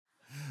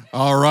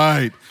All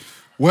right.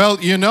 Well,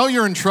 you know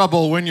you're in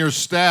trouble when your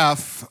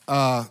staff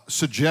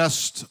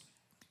suggests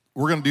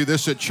we're going to do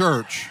this at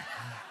church.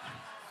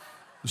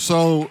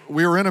 So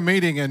we were in a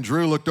meeting and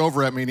Drew looked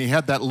over at me and he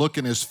had that look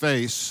in his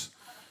face,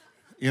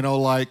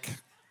 like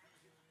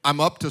I'm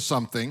up to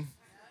something.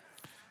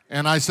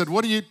 And I said,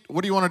 what do you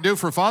want to do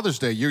for Father's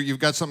Day? You've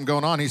got something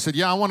going on. He said,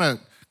 yeah, I want to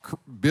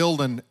build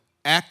an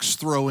axe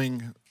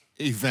throwing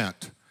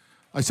event.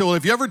 I said, well,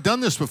 have you ever done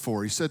this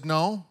before? He said,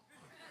 no.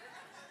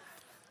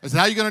 I said,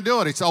 how are you going to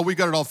do it? He said, we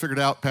got it all figured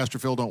out, Pastor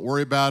Phil. Don't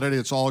worry about it.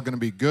 It's all going to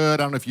be good.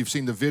 I don't know if you've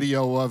seen the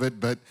video of it,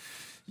 but,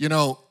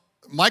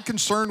 my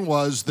concern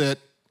was that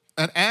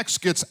an axe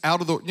gets out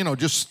of the,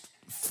 just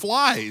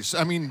flies.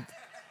 I mean,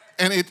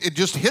 and it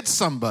just hits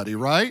somebody,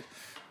 right?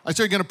 I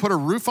said, are you going to put a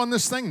roof on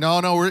this thing?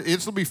 No,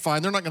 it'll be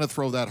fine. They're not going to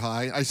throw that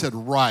high. I said,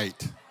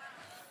 right.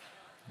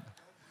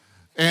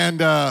 And,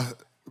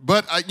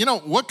 but,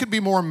 what could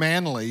be more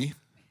manly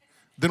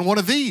than one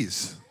of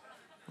these,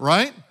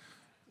 right?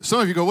 Some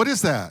of you go, what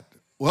is that?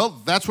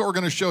 Well, that's what we're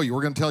going to show you.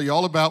 We're going to tell you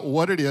all about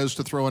what it is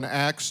to throw an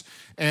axe.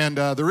 And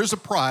there is a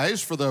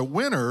prize. For the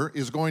winner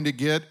is going to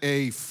get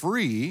a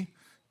free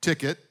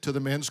ticket to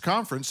the men's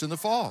conference in the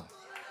fall.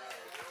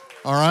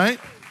 All right?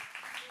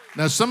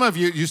 Now, some of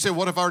you say,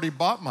 what if I already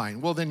bought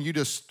mine? Well, then it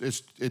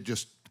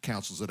just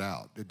cancels it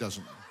out. It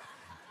doesn't.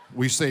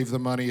 We save the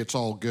money. It's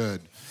all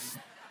good.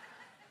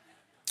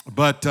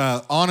 But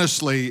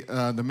honestly,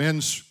 the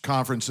men's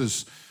conference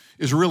is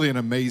really an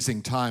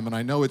amazing time. And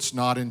I know it's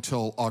not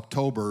until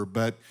October,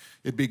 but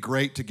it'd be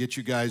great to get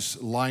you guys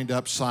lined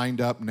up, signed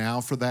up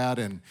now for that,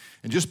 and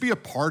just be a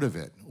part of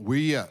it.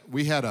 We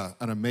had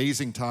an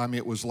amazing time.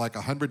 It was like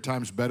 100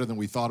 times better than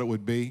we thought it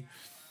would be.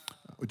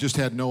 We just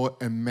couldn't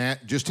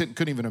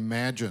even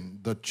imagine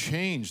the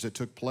change that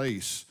took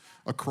place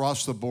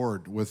across the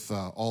board with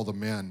all the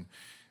men.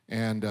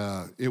 And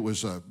it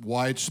was a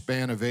wide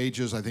span of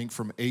ages, I think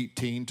from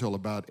 18 till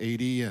about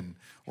 80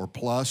 or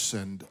plus,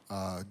 and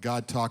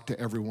God talked to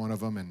every one of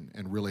them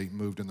and really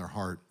moved in their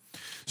heart.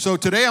 So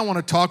today I want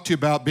to talk to you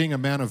about being a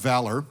man of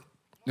valor.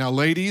 Now,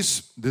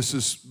 ladies, this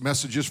is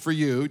messages for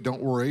you.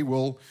 Don't worry,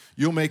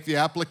 you'll make the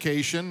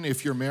application.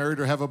 If you're married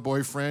or have a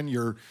boyfriend,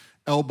 your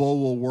elbow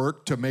will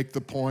work to make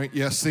the point.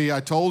 Yes, see,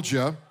 I told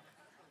you.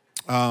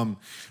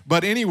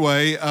 But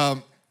anyway,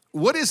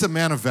 what is a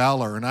man of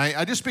valor? And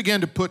I just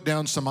began to put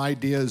down some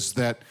ideas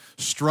that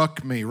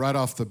struck me right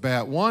off the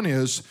bat. One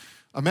is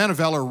a man of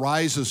valor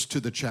rises to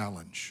the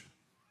challenge.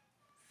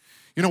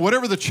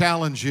 Whatever the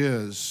challenge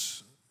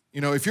is,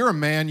 if you're a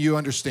man, you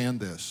understand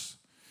this.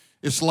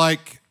 It's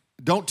like,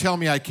 don't tell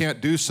me I can't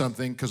do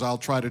something because I'll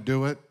try to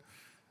do it,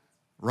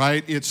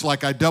 right? It's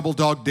like I double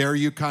dog dare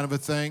you kind of a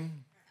thing.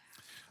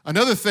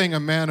 Another thing a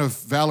man of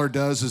valor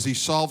does is he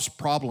solves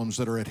problems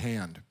that are at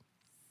hand.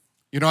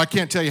 I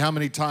can't tell you how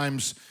many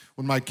times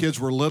when my kids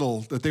were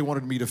little that they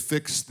wanted me to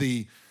fix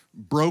the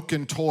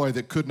broken toy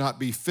that could not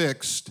be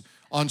fixed.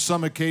 On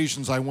some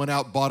occasions, I went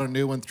out, bought a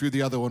new one, threw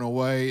the other one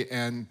away,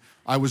 and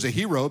I was a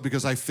hero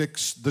because I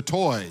fixed the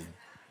toy.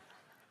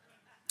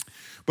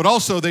 But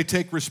also, they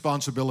take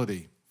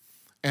responsibility.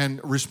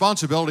 And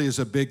responsibility is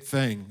a big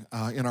thing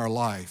in our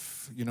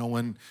life.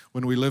 When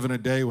we live in a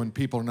day when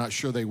people are not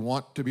sure they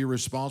want to be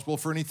responsible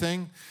for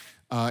anything,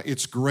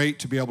 it's great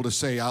to be able to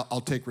say,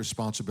 I'll take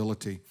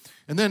responsibility.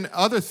 And then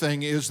other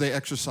thing is they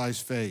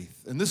exercise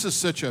faith. And this is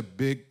such a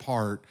big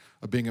part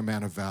of being a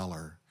man of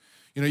valor.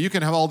 You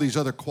can have all these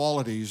other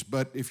qualities,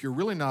 but if you're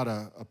really not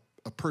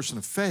a person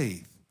of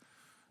faith,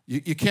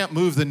 you can't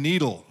move the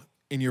needle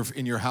in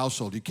your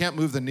household. You can't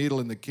move the needle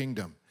in the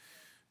kingdom.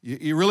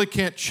 You really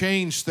can't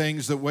change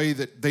things the way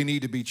that they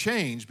need to be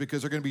changed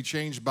because they're going to be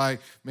changed by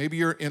maybe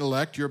your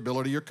intellect, your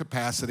ability, your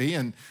capacity,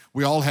 and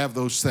we all have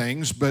those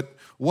things. But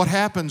what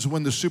happens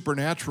when the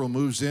supernatural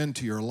moves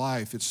into your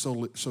life? It's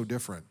so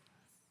different.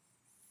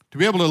 To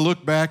be able to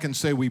look back and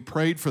say we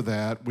prayed for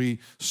that, we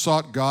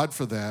sought God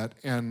for that,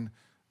 and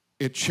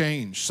it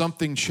changed.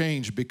 Something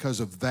changed because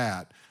of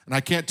that. And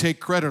I can't take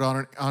credit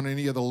on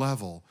any other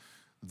level.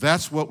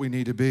 That's what we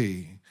need to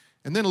be.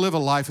 And then live a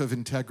life of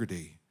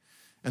integrity.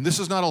 And this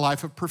is not a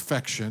life of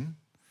perfection.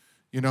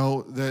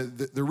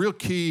 The real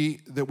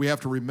key that we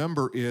have to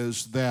remember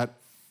is that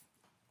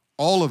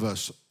all of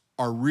us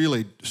are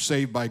really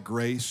saved by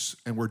grace,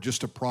 and we're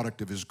just a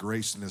product of His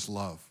grace and His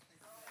love,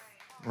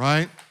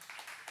 right?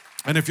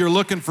 And if you're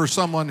looking for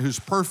someone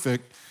who's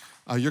perfect,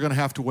 you're going to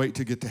have to wait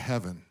to get to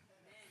heaven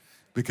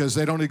because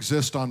they don't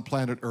exist on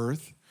planet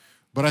Earth.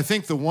 But I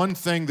think the one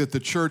thing that the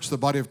church, the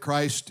body of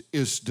Christ,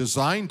 is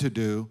designed to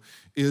do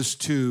is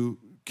to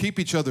keep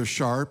each other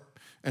sharp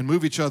and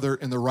move each other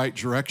in the right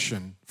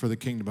direction for the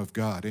kingdom of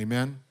God.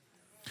 Amen?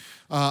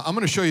 I'm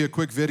going to show you a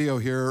quick video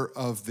here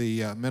of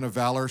the Men of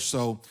Valor.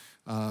 So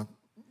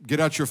get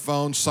out your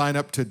phone, sign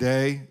up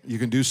today. You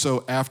can do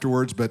so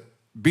afterwards, but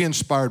be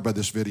inspired by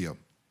this video.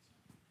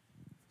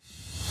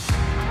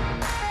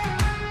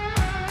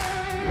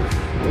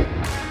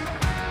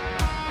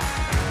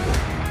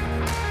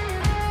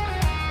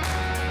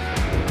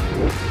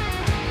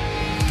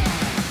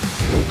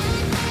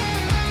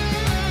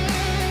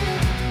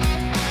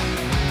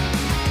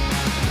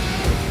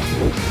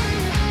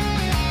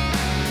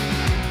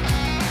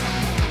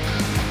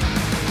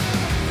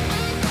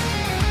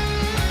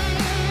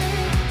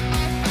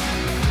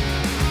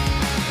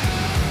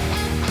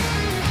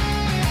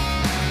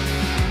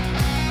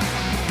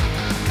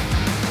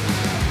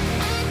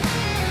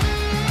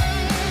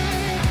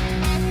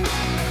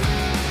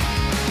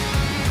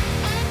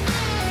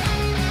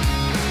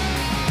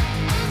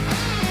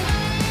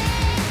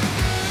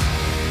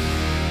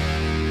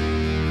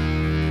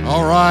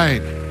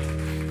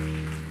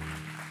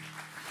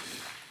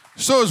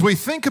 So as we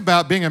think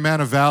about being a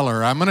man of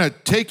valor, I'm going to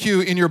take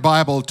you in your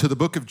Bible to the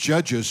book of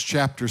Judges,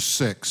 chapter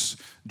 6.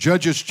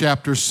 Judges,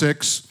 chapter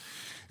 6.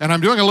 And I'm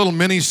doing a little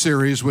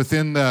mini-series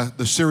within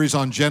the series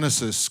on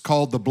Genesis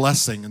called The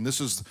Blessing. And this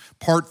is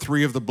part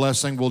 3 of The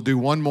Blessing. We'll do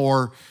one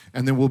more,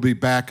 and then we'll be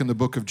back in the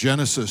book of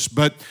Genesis.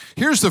 But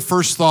here's the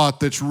first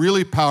thought that's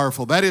really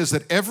powerful. That is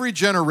that every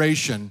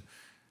generation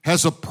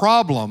has a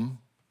problem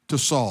to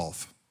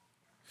solve.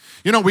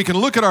 You know, we can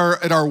look at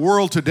our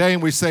world today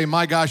and we say,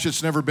 my gosh,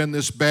 it's never been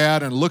this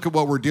bad, and look at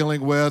what we're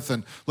dealing with,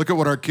 and look at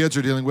what our kids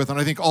are dealing with, and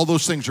I think all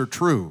those things are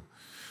true.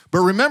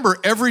 But remember,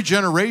 every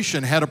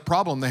generation had a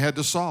problem they had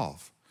to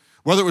solve.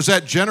 Whether it was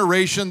that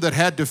generation that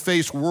had to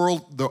face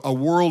a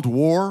world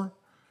war,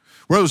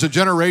 whether it was a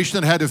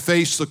generation that had to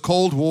face the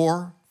Cold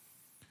War,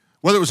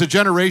 whether it was a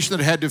generation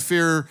that had to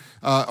fear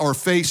or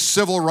face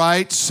civil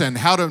rights and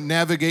how to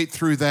navigate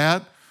through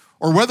that,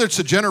 or whether it's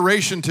a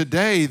generation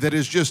today that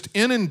is just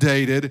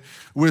inundated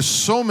with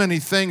so many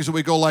things that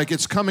we go like,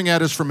 it's coming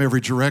at us from every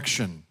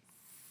direction.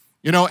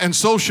 You know, and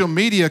social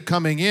media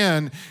coming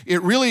in,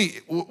 it really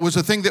was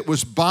a thing that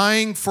was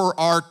buying for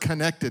our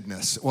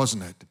connectedness,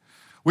 wasn't it?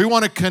 We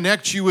want to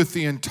connect you with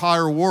the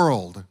entire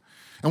world.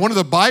 And one of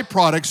the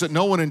byproducts that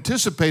no one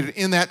anticipated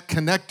in that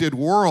connected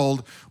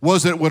world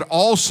was that it would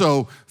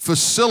also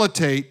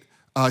facilitate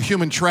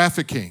human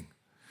trafficking.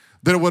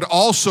 That it would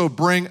also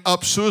bring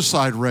up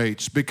suicide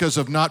rates because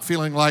of not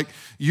feeling like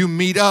you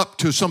meet up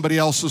to somebody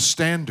else's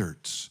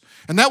standards.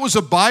 And that was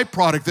a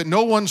byproduct that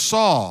no one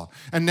saw.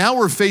 And now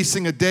we're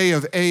facing a day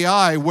of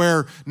AI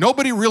where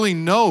nobody really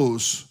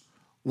knows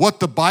what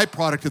the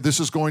byproduct of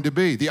this is going to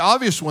be. The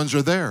obvious ones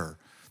are there.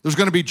 There's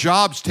going to be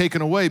jobs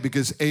taken away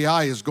because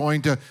AI is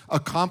going to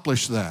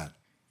accomplish that.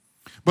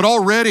 But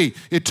already,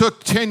 it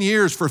took 10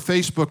 years for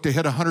Facebook to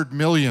hit 100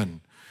 million.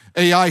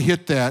 AI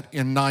hit that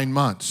in 9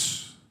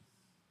 months.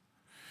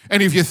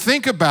 And if you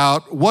think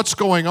about what's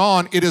going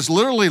on, it is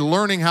literally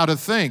learning how to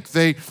think.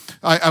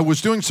 I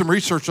was doing some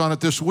research on it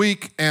this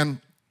week, and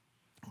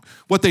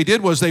what they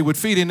did was they would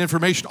feed in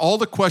information. All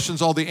the questions,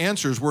 all the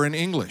answers were in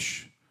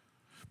English.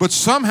 But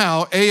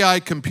somehow AI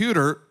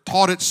computer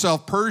taught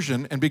itself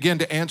Persian and began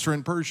to answer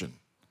in Persian.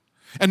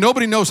 And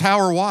nobody knows how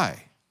or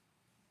why.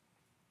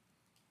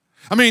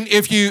 I mean,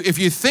 if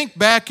you think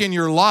back in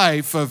your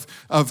life of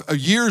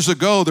years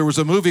ago, there was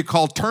a movie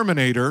called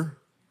Terminator,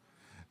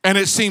 and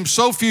it seems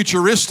so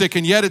futuristic,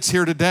 and yet it's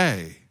here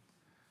today.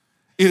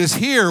 It is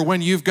here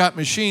when you've got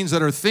machines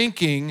that are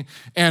thinking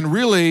and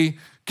really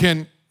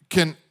can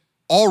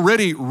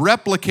already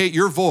replicate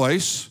your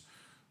voice,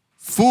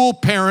 fool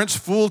parents,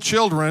 fool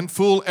children,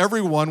 fool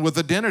everyone with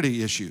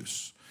identity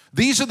issues.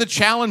 These are the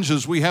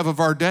challenges we have of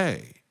our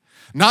day.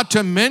 Not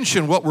to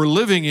mention what we're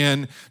living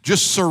in,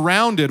 just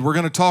surrounded, we're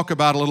going to talk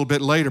about a little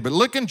bit later. But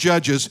look in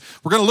Judges,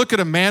 we're going to look at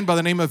a man by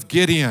the name of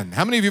Gideon.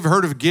 How many of you have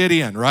heard of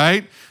Gideon,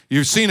 right?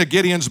 You've seen a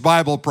Gideon's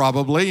Bible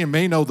probably. You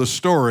may know the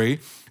story.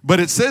 But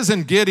it says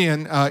in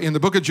Gideon, in the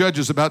book of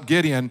Judges about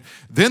Gideon,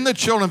 then the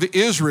children of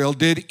Israel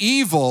did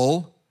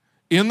evil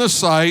in the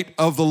sight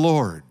of the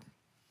Lord.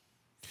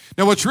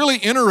 Now what's really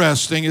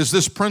interesting is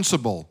this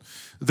principle,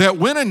 that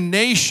when a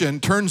nation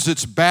turns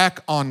its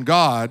back on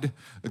God,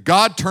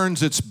 God turns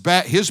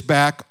his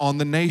back on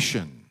the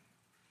nation.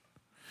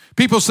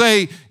 People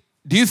say,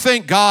 do you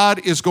think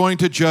God is going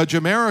to judge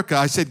America?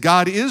 I said,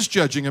 God is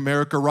judging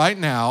America right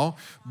now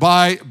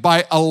by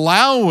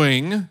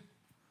allowing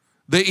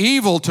the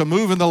evil to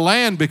move in the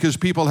land because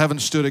people haven't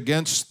stood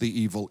against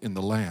the evil in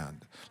the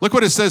land. Look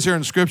what it says here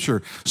in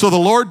Scripture. So the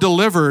Lord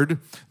delivered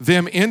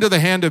them into the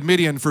hand of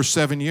Midian for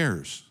 7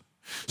 years.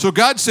 So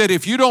God said,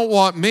 if you don't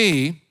want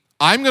me,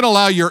 I'm going to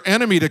allow your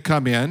enemy to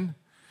come in.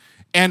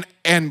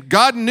 And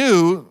God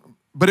knew,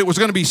 but it was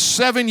going to be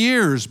 7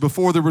 years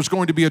before there was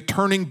going to be a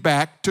turning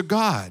back to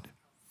God.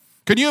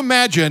 Can you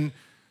imagine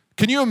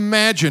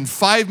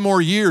 5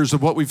 more years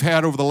of what we've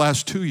had over the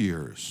last 2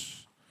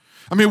 years?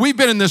 I mean, we've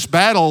been in this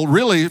battle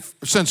really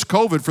since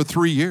COVID for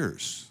 3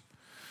 years.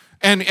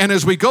 And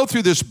as we go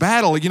through this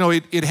battle, you know,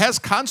 it has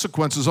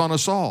consequences on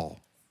us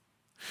all.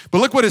 But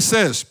look what it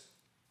says.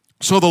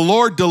 So the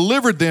Lord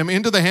delivered them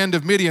into the hand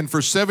of Midian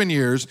for 7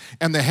 years,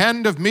 and the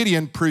hand of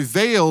Midian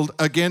prevailed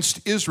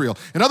against Israel.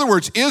 In other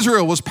words,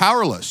 Israel was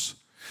powerless.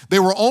 They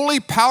were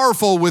only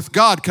powerful with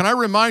God. Can I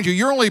remind you,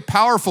 you're only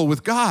powerful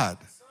with God.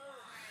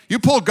 You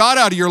pull God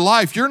out of your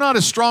life, you're not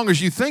as strong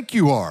as you think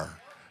you are.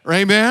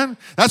 Amen?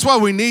 That's why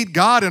we need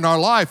God in our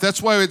life.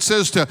 That's why it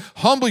says to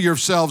humble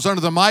yourselves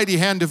under the mighty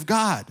hand of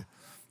God.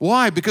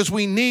 Why? Because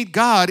we need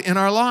God in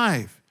our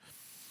life.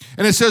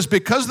 And it says,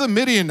 because the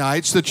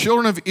Midianites, the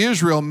children of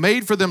Israel,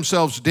 made for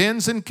themselves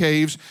dens and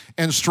caves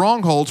and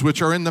strongholds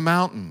which are in the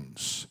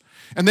mountains.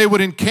 And they would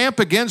encamp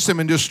against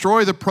them and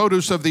destroy the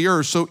produce of the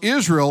earth. So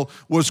Israel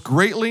was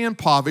greatly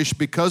impoverished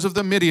because of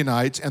the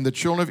Midianites, and the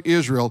children of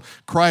Israel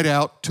cried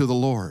out to the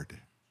Lord.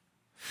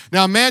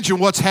 Now imagine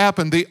what's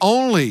happened. The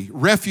only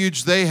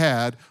refuge they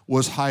had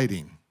was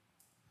hiding.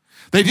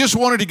 They just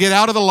wanted to get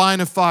out of the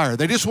line of fire.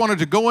 They just wanted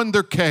to go in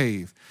their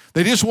cave.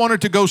 They just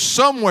wanted to go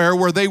somewhere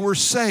where they were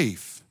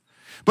safe.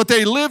 But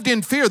they lived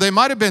in fear. They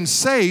might have been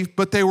safe,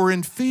 but they were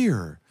in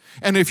fear.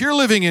 And if you're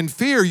living in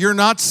fear, you're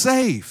not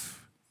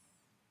safe.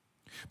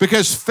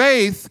 Because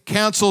faith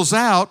cancels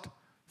out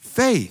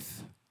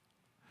faith.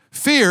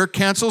 Fear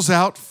cancels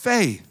out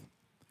faith.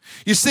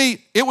 You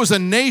see, it was a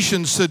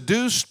nation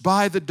seduced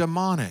by the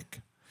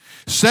demonic.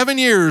 7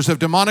 years of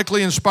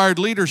demonically inspired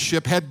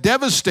leadership had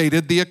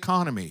devastated the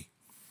economy.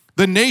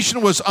 The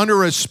nation was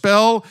under a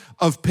spell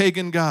of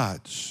pagan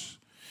gods.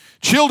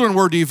 Children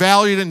were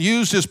devalued and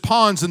used as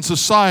pawns in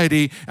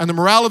society, and the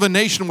morale of a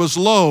nation was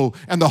low,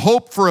 and the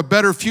hope for a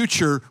better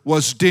future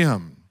was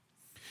dim.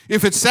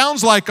 If it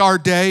sounds like our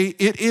day,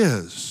 it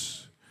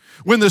is.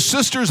 When the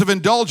Sisters of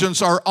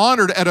Indulgence are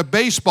honored at a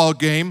baseball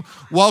game,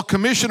 while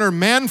Commissioner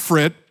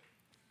Manfred,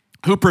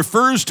 who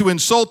prefers to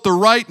insult the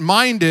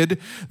right-minded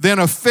than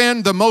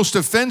offend the most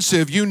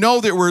offensive, you know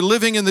that we're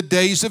living in the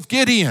days of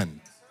Gideon.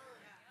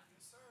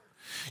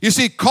 You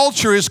see,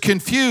 culture is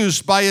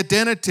confused by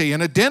identity,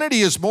 and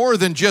identity is more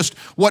than just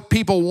what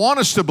people want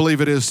us to believe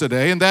it is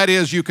today, and that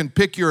is you can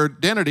pick your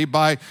identity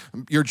by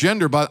your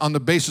gender on the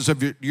basis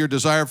of your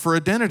desire for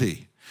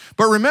identity.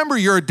 But remember,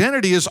 your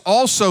identity is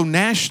also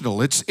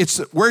national. It's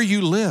where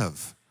you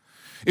live.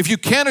 If you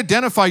can't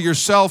identify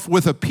yourself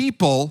with a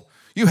people,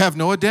 you have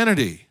no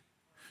identity.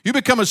 You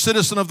become a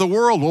citizen of the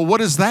world. Well,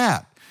 what is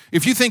that?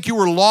 If you think you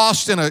were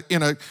lost in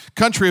a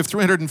country of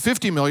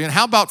 350 million,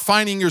 how about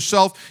finding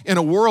yourself in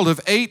a world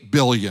of 8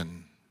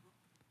 billion?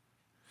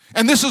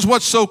 And this is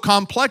what's so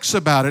complex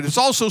about it. It's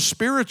also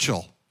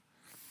spiritual.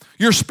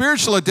 Your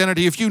spiritual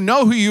identity, if you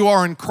know who you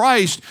are in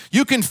Christ,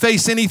 you can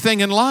face anything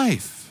in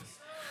life.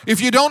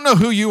 If you don't know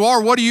who you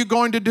are, what are you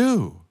going to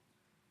do?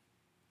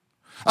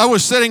 I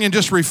was sitting and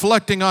just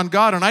reflecting on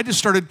God, and I just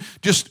started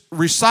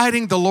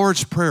reciting the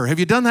Lord's Prayer. Have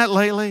you done that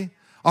lately?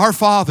 Our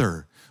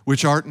Father,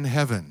 which art in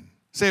heaven.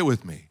 Say it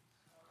with me.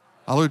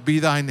 Hallowed be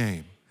thy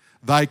name.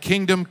 Thy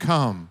kingdom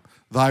come.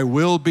 Thy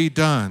will be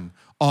done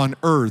on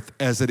earth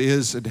as it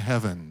is in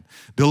heaven.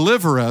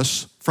 Deliver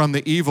us from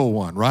the evil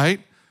one, right?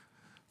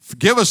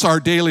 Forgive us our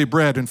daily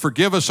bread and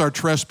forgive us our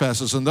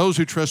trespasses and those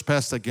who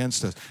trespass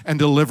against us, and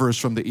deliver us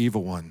from the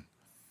evil one.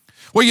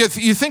 Well, you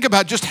think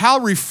about just how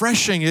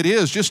refreshing it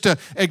is just to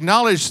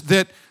acknowledge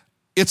that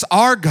it's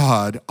our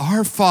God,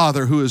 our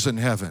Father who is in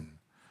heaven.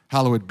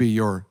 Hallowed be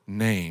your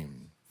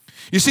name.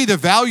 You see, the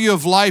value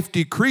of life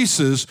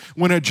decreases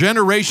when a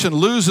generation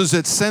loses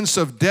its sense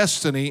of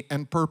destiny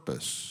and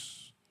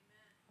purpose.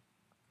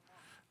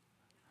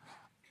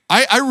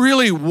 I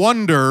really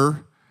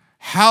wonder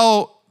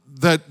how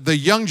the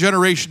young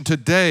generation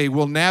today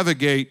will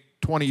navigate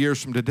 20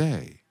 years from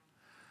today.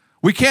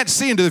 We can't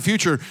see into the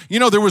future. You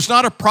know, there was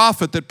not a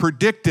prophet that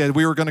predicted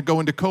we were going to go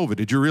into COVID.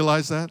 Did you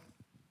realize that?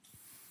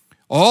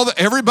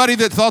 Everybody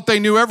that thought they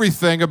knew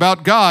everything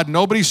about God,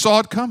 nobody saw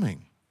it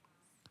coming.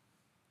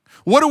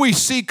 What do we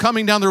see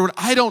coming down the road?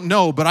 I don't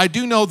know, but I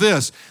do know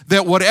this,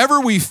 that whatever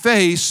we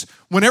face,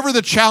 whenever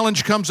the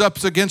challenge comes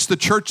up against the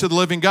Church of the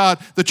Living God,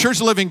 the Church of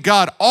the Living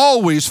God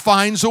always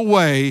finds a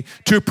way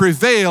to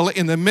prevail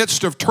in the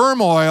midst of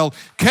turmoil,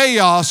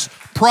 chaos,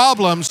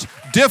 problems,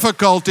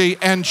 difficulty,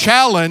 and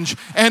challenge.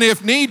 And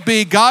if need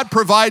be, God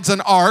provides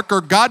an ark,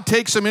 or God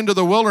takes them into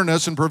the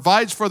wilderness and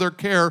provides for their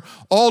care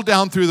all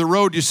down through the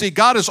road. You see,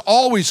 God has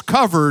always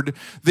covered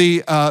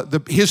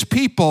His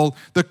people,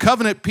 the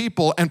covenant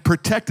people, and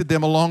protected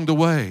them along the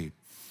way.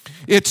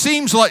 It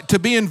seems like to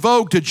be in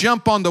vogue to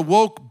jump on the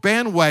woke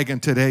bandwagon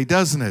today,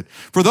 doesn't it?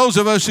 For those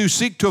of us who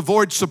seek to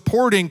avoid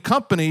supporting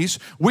companies,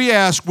 we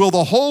ask, will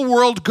the whole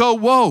world go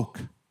woke?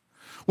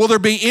 Will there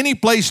be any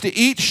place to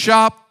eat,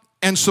 shop,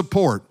 and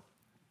support?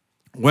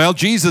 Well,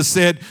 Jesus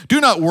said, do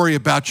not worry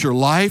about your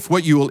life,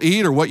 what you will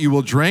eat or what you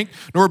will drink,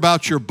 nor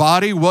about your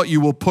body, what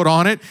you will put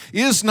on it.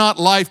 Is not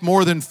life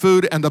more than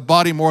food and the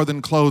body more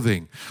than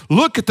clothing?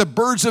 Look at the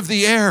birds of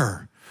the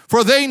air,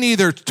 for they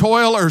neither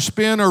toil or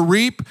spin or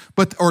reap,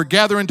 or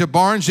gather into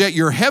barns, yet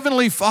your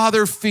heavenly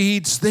Father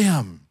feeds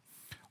them.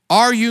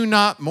 Are you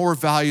not more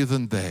valuable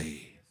than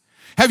they?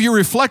 Have you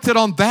reflected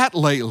on that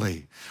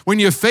lately? When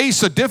you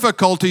face a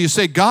difficulty, you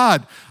say,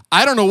 God,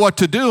 I don't know what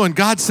to do. And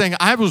God's saying,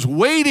 I was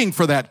waiting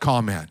for that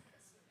comment.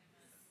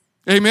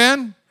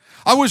 Amen?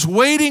 I was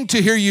waiting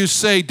to hear you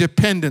say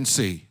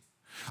dependency.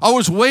 I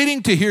was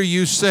waiting to hear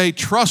you say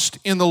trust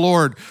in the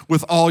Lord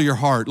with all your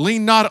heart.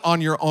 Lean not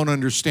on your own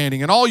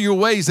understanding. In all your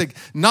ways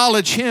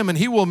acknowledge Him, and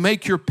He will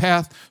make your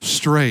path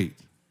straight.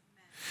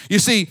 You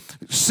see,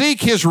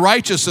 seek His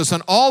righteousness,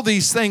 and all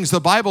these things, the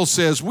Bible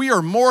says, we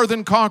are more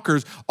than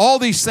conquerors. All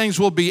these things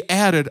will be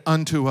added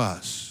unto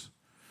us.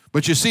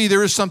 But you see,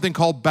 there is something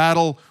called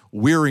battle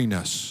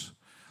weariness.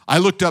 I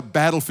looked up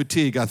battle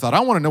fatigue. I thought,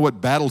 I want to know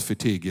what battle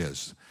fatigue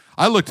is.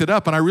 I looked it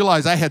up, and I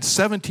realized I had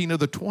 17 of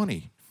the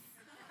 20.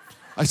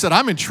 I said,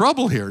 I'm in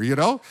trouble here, you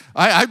know.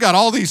 I've got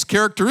all these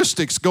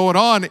characteristics going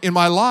on in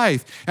my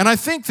life. And I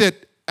think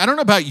that, I don't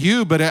know about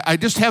you, but I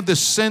just have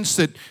this sense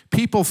that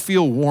people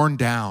feel worn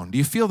down. Do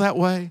you feel that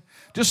way?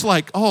 Just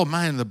like, oh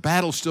man, the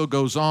battle still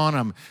goes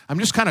on. I'm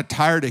just kind of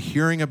tired of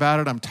hearing about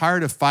it. I'm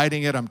tired of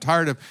fighting it. I'm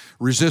tired of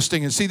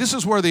resisting. And see, this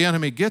is where the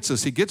enemy gets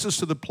us. He gets us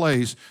to the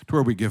place to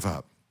where we give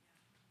up.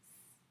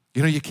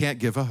 You know, you can't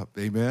give up.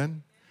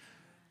 Amen?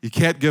 You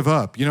can't give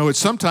up. You know,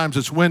 sometimes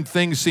it's when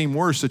things seem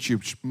worse that you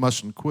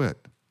mustn't quit.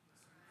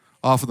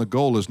 Often the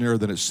goal is nearer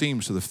than it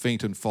seems to the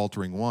faint and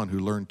faltering one who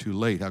learned too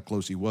late how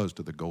close he was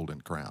to the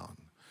golden crown.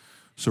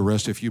 So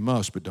rest if you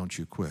must, but don't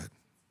you quit.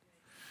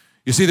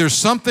 You see, there's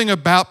something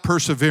about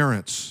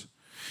perseverance.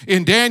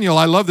 In Daniel,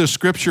 I love this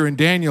scripture in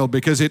Daniel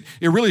because it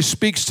really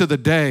speaks to the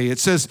day. It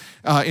says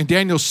in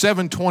Daniel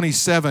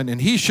 7:27,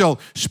 and he shall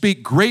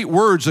speak great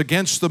words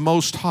against the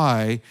Most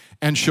High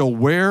and shall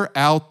wear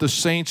out the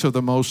saints of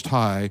the Most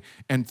High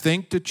and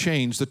think to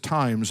change the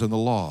times and the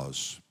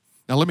laws.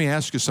 Now let me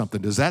ask you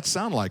something. Does that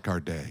sound like our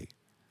day?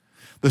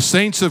 The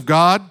saints of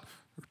God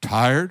are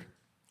tired,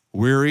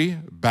 weary,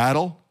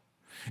 battle.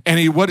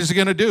 And what is he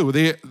going to do?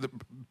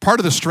 Part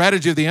of the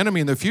strategy of the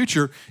enemy in the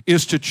future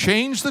is to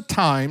change the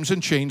times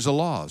and change the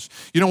laws.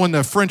 You know, when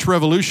the French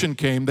Revolution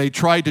came, they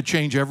tried to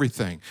change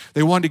everything.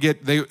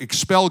 They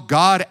expelled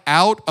God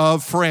out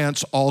of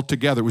France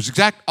altogether. It was the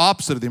exact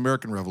opposite of the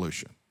American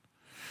Revolution.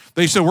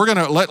 They said, we're going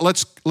to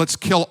let's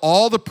kill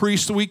all the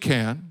priests we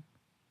can.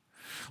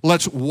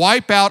 Let's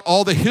wipe out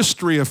all the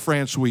history of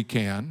France we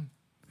can.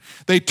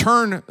 They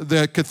turned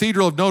the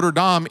Cathedral of Notre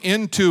Dame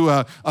into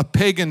a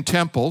pagan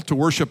temple to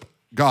worship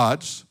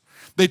gods.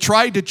 They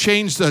tried to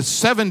change the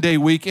 7-day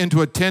week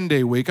into a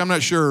 10-day week. I'm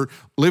not sure.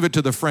 Leave it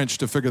to the French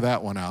to figure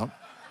that one out.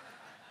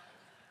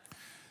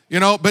 You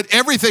know, but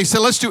everything,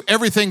 so let's do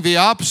everything the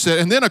opposite.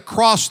 And then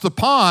across the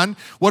pond,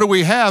 what do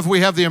we have? We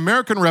have the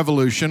American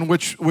Revolution,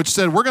 which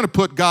said we're going to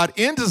put God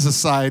into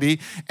society,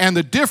 and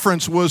the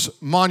difference was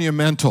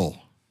monumental.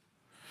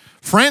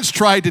 France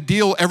tried to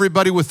deal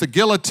everybody with the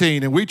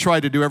guillotine, and we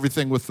tried to do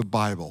everything with the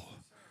Bible.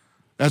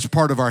 That's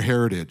part of our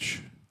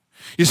heritage.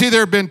 You see, there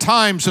have been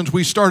times since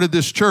we started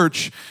this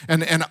church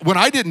and when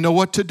I didn't know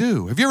what to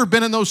do. Have you ever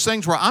been in those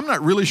things where I'm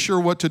not really sure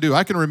what to do?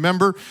 I can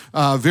remember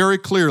very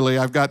clearly,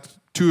 I've got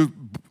two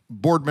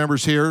board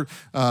members here,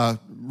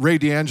 Ray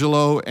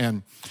D'Angelo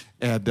and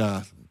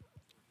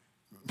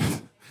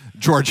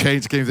George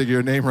Haynes. Can't even think of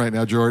your name right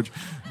now, George.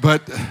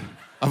 But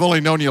I've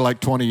only known you like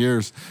 20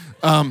 years.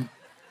 And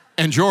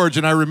George,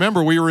 and I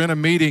remember we were in a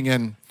meeting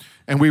and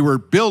we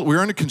were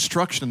in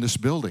construction in this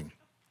building.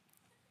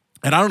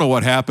 And I don't know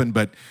what happened,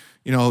 but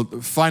you know,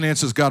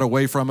 finances got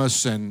away from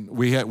us, and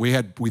we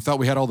thought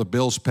we had all the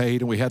bills paid,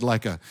 and we had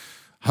like a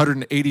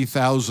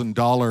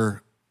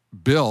 $180,000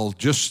 bill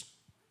just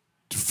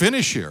to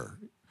finish here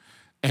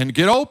and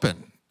get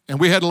open, and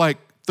we had like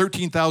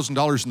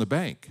 $13,000 in the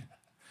bank.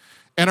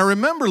 And I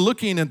remember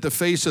looking at the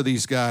face of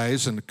these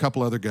guys and a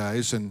couple other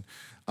guys, and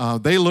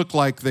they looked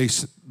like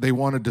they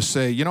wanted to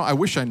say, you know, I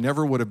wish I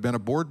never would have been a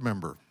board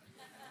member.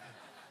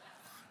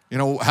 You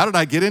know, how did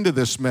I get into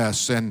this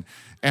mess?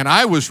 And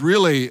I was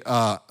really,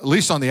 at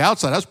least on the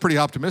outside, I was pretty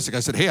optimistic. I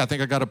said, hey, I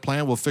think I got a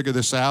plan. We'll figure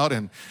this out.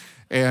 And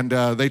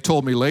they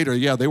told me later,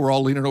 yeah, they were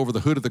all leaning over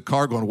the hood of the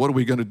car going, what are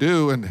we going to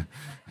do? And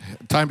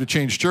time to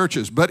change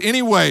churches. But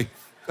anyway,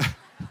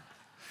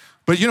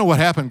 but you know what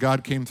happened?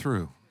 God came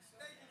through.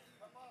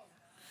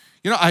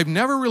 You know, I've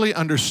never really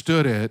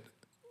understood it,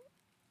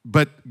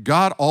 but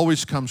God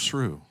always comes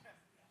through.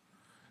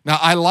 Now,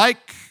 I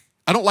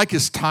don't like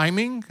his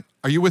timing.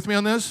 Are you with me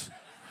on this?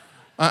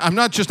 I'm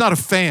not a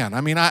fan. I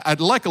mean, I'd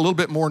like a little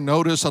bit more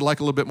notice. I'd like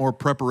a little bit more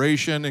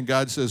preparation. And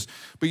God says,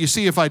 but you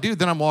see, if I do,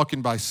 then I'm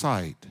walking by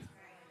sight.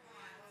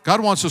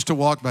 God wants us to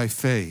walk by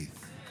faith.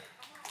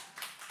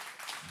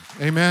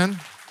 Amen?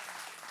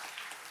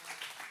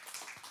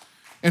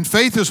 And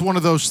faith is one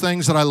of those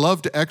things that I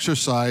love to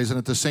exercise, and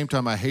at the same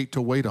time, I hate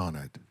to wait on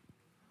it.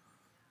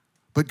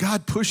 But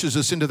God pushes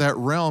us into that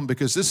realm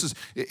because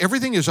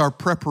everything is our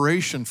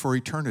preparation for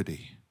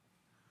eternity.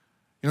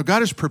 You know,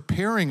 God is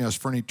preparing us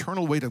for an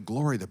eternal weight of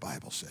glory, the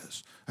Bible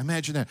says.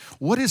 Imagine that.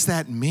 What does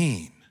that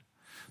mean?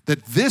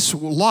 That this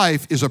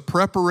life is a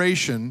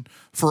preparation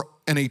for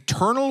an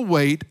eternal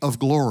weight of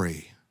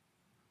glory.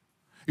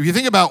 If you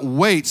think about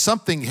weight,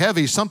 something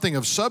heavy, something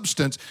of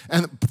substance,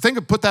 and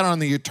put that on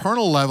the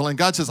eternal level, and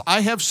God says,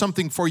 I have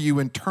something for you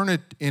in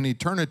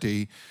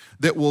eternity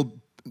that will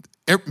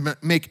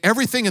make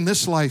everything in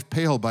this life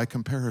pale by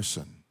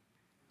comparison.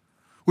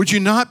 Would you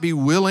not be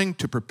willing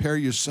to prepare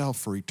yourself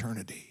for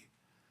eternity?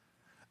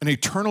 An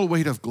eternal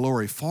weight of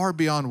glory far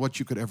beyond what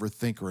you could ever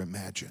think or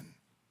imagine.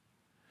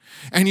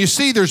 And you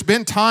see, there's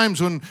been times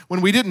when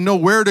we didn't know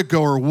where to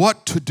go or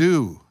what to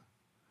do.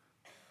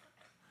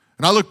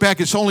 And I look back,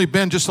 it's only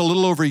been just a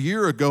little over a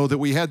year ago that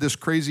we had this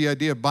crazy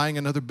idea of buying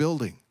another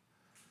building.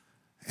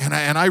 And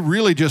I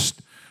really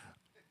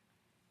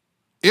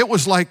it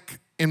was like,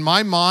 in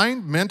my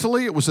mind,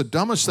 mentally, it was the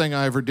dumbest thing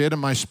I ever did. In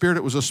my spirit,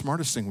 it was the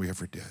smartest thing we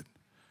ever did.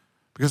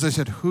 Because I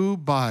said, who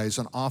buys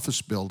an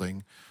office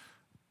building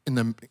in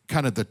the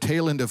kind of the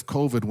tail end of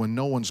COVID when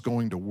no one's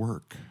going to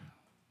work?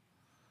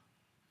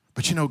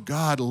 But you know,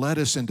 God led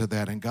us into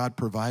that, and God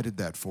provided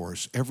that for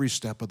us every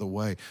step of the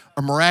way.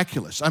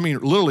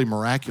 Literally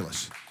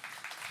miraculous.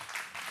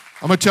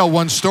 I'm going to tell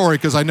one story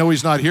because I know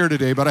he's not here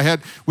today, but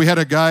we had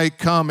a guy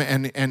come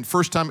and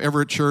first time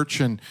ever at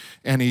church, and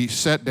he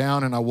sat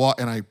down, and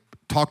I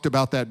talked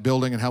about that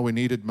building and how we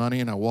needed money,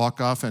 and I walk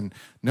off and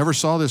never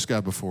saw this guy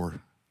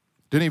before.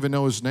 Didn't even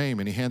know his name,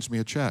 and he hands me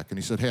a check. And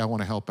he said, hey, I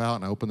want to help out.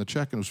 And I opened the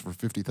check, and it was for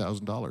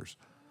 $50,000.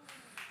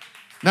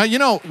 Now, you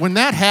know, when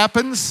that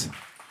happens,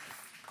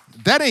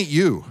 that ain't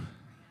you.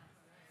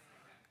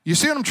 You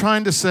see what I'm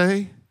trying to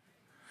say?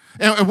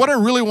 And what I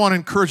really want to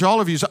encourage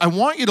all of you is I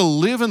want you to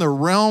live in the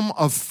realm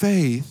of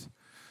faith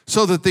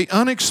so that the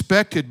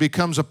unexpected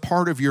becomes a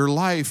part of your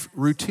life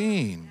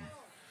routine.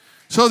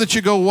 So that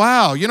you go,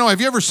 wow. You know,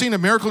 have you ever seen a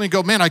miracle and you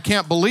go, man, I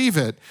can't believe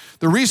it?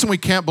 The reason we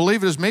can't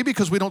believe it is maybe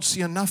because we don't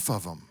see enough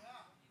of them.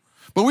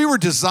 But we were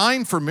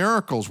designed for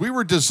miracles. We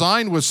were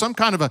designed with some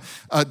kind of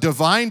a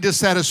divine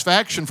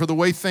dissatisfaction for the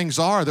way things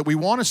are, that we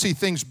want to see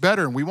things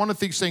better and we want to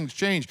see things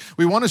change.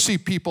 We want to see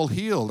people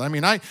healed. I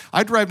mean, I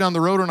drive down the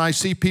road and I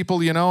see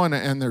people, you know,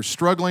 and they're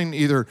struggling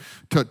either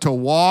to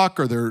walk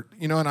or they're,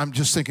 you know, and I'm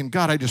just thinking,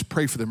 God, I just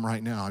pray for them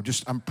right now.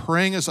 I'm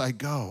praying as I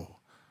go.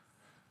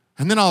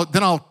 And then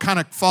I'll kind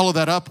of follow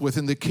that up with,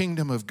 in the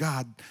kingdom of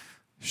God,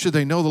 should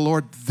they know the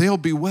Lord, they'll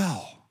be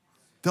well.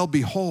 They'll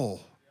be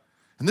whole.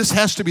 And this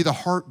has to be the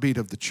heartbeat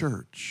of the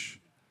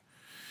church.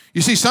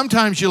 You see,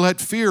 sometimes you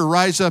let fear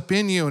rise up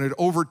in you and it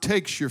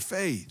overtakes your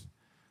faith.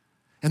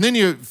 And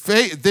then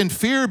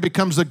fear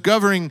becomes the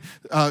governing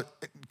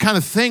kind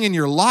of thing in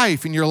your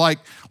life. And you're like,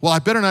 well, I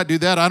better not do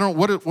that.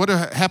 What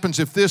happens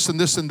if this and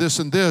this and this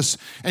and this?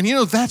 And you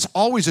know, that's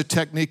always a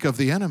technique of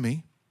the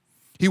enemy.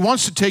 He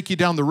wants to take you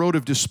down the road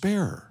of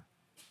despair.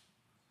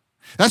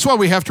 That's why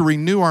we have to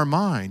renew our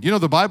mind. You know,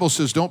 the Bible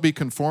says, don't be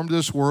conformed to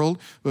this world,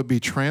 but be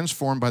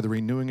transformed by the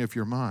renewing of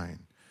your mind.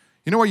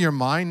 You know why your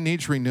mind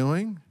needs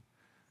renewing?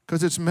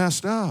 Because it's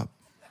messed up.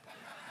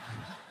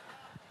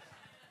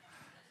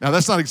 Now,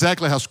 that's not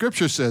exactly how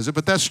Scripture says it,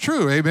 but that's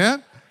true,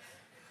 amen?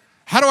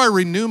 How do I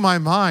renew my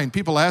mind?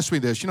 People ask me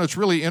this. You know, it's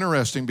really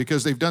interesting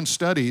because they've done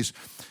studies,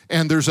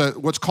 and there's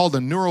what's called the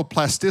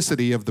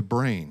neuroplasticity of the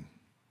brain.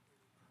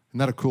 Isn't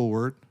that a cool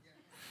word?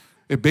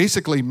 It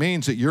basically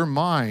means that your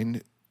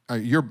mind,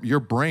 your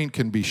brain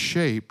can be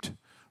shaped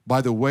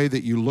by the way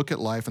that you look at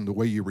life and the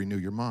way you renew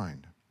your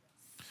mind.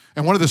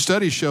 And one of the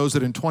studies shows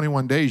that in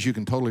 21 days, you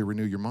can totally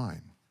renew your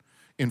mind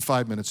in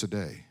 5 minutes a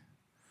day.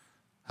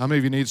 How many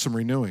of you need some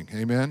renewing?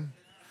 Amen?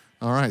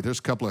 All right, there's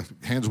a couple of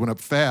hands went up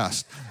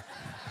fast.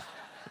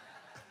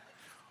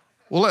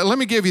 Well, let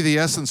me give you the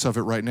essence of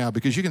it right now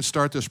because you can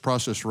start this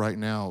process right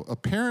now.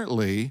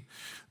 Apparently,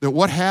 that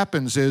what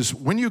happens is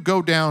when you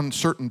go down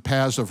certain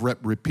paths of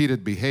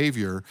repeated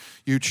behavior,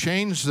 you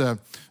change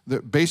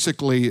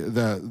basically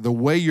the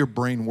way your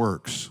brain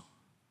works.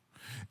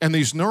 And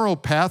these neural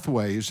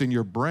pathways in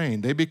your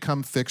brain, they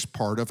become fixed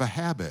part of a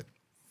habit.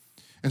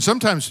 And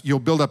sometimes you'll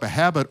build up a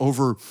habit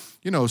over,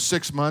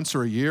 6 months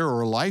or a year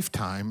or a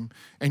lifetime,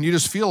 and you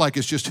just feel like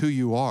it's just who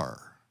you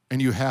are, and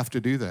you have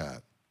to do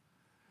that.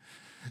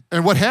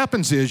 And what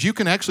happens is you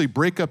can actually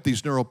break up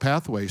these neural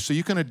pathways. So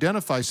you can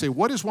identify, say,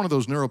 what is one of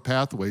those neural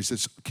pathways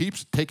that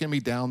keeps taking me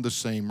down the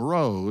same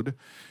road,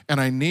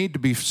 and I need to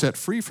be set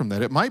free from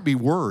that. It might be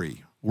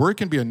worry. Worry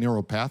can be a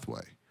neural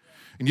pathway.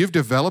 And you've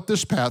developed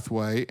this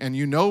pathway, and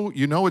you know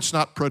it's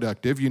not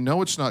productive, you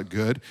know it's not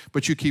good,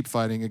 but you keep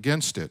fighting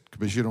against it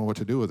because you don't know what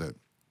to do with it.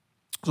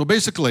 So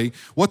basically,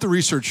 what the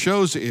research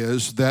shows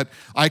is that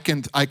I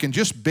can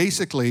just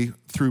basically,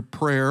 through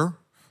prayer,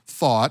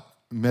 thought,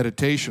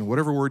 meditation,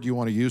 whatever word you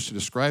want to use to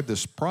describe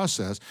this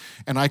process,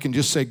 and I can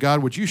just say,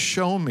 God, would you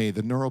show me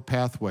the neural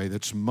pathway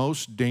that's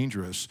most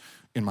dangerous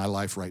in my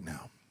life right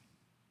now?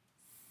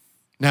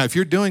 Now, if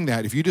you're doing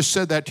that, if you just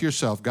said that to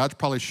yourself, God's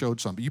probably showed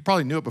something. You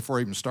probably knew it before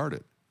I even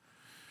started.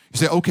 You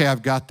say, okay,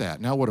 I've got that.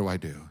 Now what do I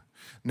do?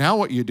 Now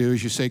what you do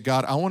is you say,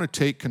 God, I want to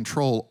take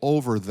control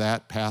over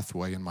that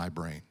pathway in my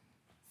brain.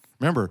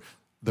 Remember,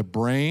 the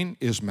brain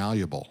is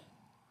malleable.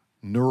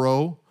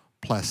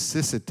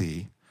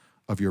 Neuroplasticity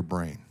of your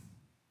brain.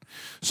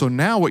 So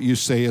now what you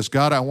say is,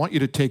 God, I want you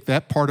to take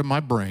that part of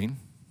my brain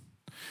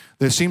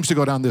that seems to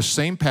go down this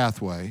same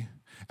pathway,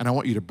 and I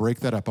want you to break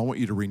that up. I want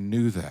you to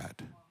renew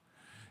that.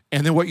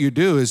 And then what you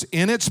do is,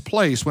 in its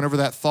place, whenever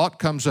that thought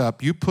comes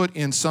up, you put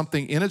in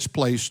something in its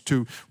place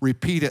to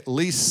repeat at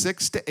least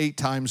 6 to 8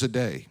 times a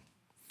day.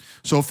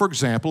 So, for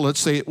example, let's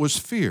say it was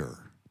fear.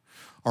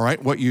 All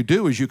right, what you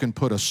do is you can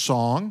put a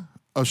song,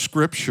 a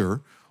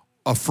scripture,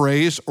 a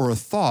phrase, or a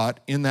thought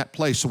in that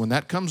place. So when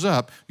that comes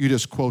up, you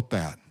just quote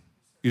that.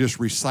 You just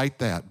recite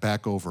that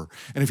back over.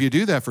 And if you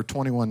do that for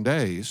 21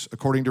 days,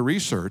 according to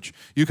research,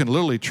 you can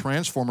literally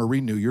transform or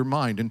renew your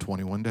mind in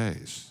 21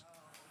 days.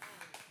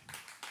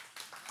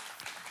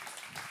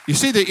 You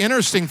see, the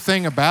interesting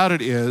thing about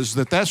it is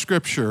that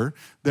scripture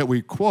that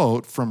we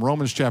quote from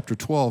Romans chapter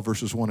 12,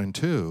 verses 1 and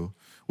 2,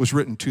 was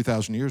written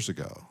 2,000 years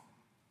ago.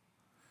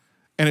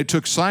 And it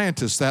took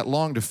scientists that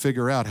long to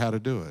figure out how to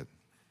do it.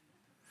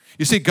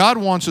 You see, God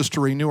wants us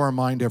to renew our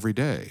mind every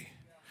day.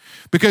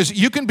 Because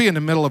you can be in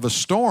the middle of a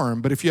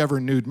storm, but if you have a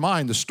renewed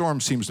mind, the storm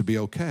seems to be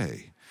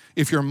okay.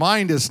 If your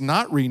mind is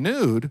not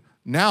renewed,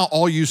 now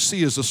all you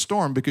see is a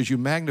storm because you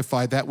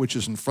magnify that which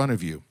is in front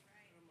of you.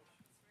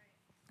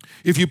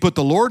 If you put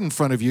the Lord in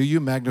front of you,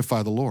 you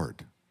magnify the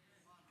Lord.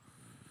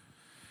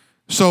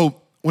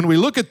 So when we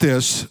look at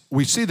this,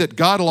 we see that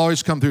God will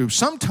always come through.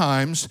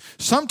 Sometimes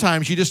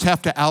you just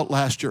have to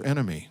outlast your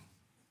enemy.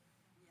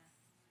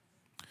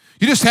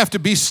 You just have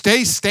to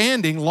stay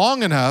standing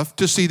long enough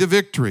to see the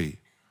victory.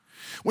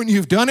 When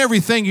you've done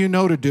everything you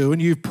know to do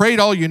and you've prayed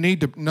all you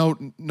need to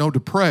know to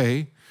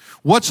pray,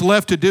 what's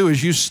left to do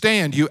is you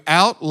stand, you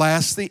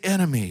outlast the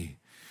enemy.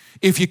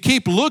 If you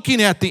keep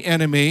looking at the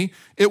enemy,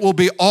 it will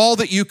be all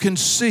that you can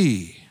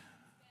see.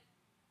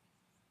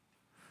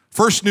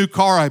 First new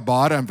car I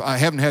bought, I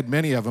haven't had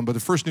many of them, but the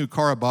first new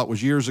car I bought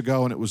was years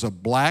ago, and it was a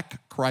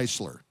black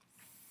Chrysler.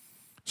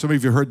 Some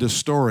of you heard this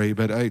story,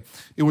 but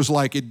it was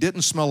like, it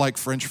didn't smell like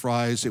French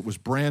fries. It was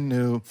brand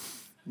new.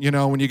 You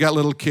know, when you got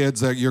little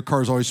kids, your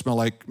cars always smell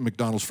like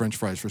McDonald's French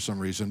fries for some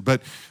reason.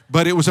 But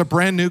it was a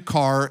brand new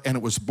car, and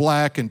it was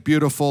black and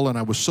beautiful, and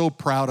I was so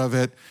proud of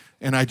it,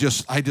 and I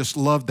just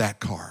loved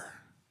that car.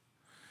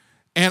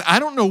 And I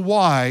don't know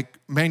why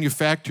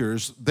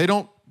manufacturers, they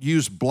don't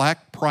use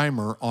black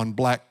primer on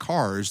black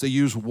cars. They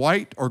use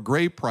white or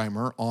gray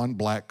primer on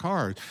black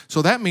cars.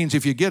 So that means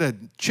if you get a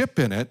chip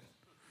in it,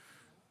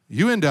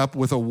 you end up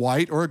with a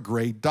white or a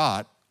gray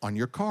dot on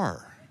your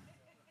car.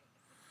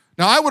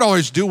 Now, I would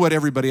always do what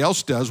everybody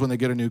else does when they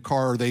get a new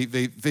car. They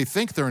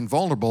think they're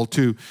invulnerable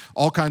to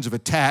all kinds of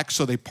attacks,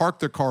 so they park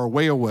their car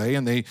way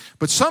away,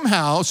 but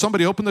somehow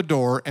somebody opened the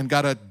door and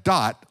got a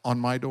dot on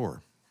my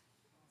door.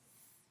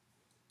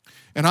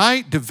 And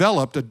I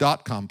developed a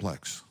dot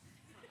complex.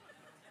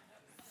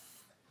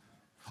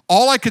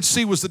 All I could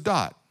see was the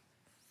dot.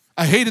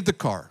 I hated the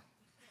car.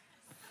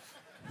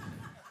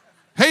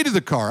 Hated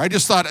the car. I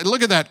just thought,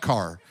 look at that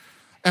car.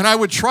 And I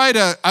would try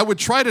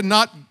to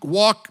not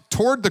walk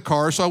toward the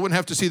car so I wouldn't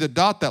have to see the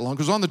dot that long,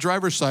 because on the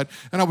driver's side,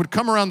 and I would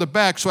come around the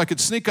back so I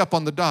could sneak up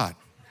on the dot.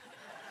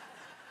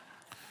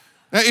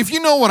 Now, if you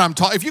know what I'm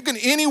talking, if you can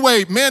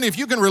anyway, men, if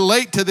you can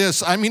relate to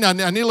this, I mean, I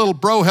need a little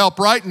bro help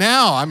right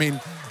now. I mean,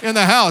 in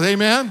the house,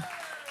 amen?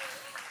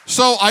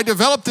 So I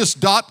developed this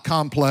dot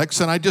complex,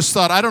 and I just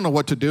thought, I don't know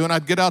what to do, and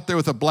I'd get out there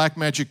with a black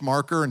magic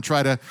marker and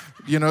try to,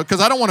 because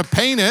I don't want to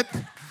paint it.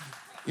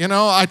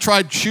 I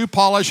tried shoe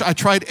polish. I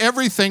tried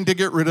everything to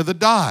get rid of the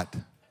dot.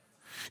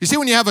 You see,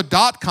 when you have a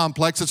dot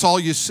complex, it's all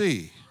you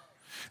see.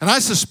 And I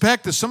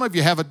suspect that some of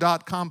you have a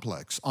dot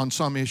complex on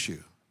some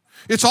issue.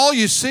 It's all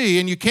you see,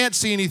 and you can't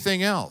see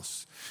anything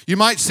else. You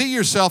might see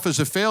yourself as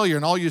a failure,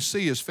 and all you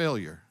see is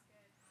failure.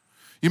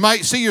 You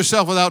might see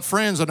yourself without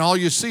friends, and all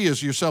you see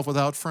is yourself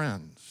without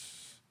friends.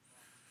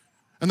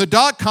 And the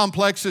dot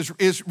complex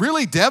is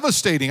really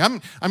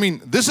devastating.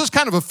 This is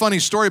kind of a funny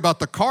story about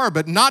the car,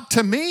 but not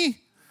to me.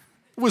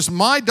 It was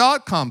my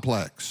dot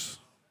complex.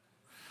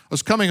 I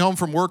was coming home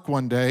from work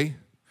one day.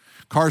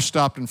 Car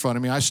stopped in front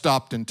of me. I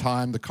stopped in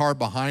time. The car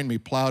behind me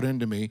plowed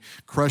into me,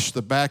 crushed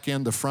the back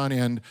end, the front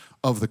end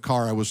of the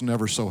car. I was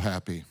never so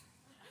happy.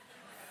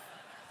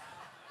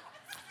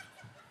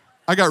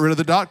 I got rid of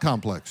the dot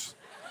complex.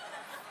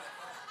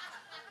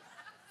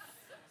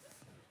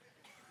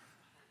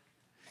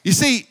 You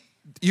see,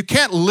 you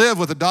can't live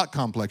with a dot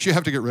complex. You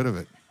have to get rid of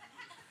it.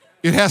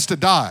 It has to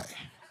die.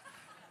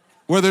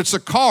 Whether it's a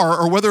car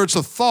or whether it's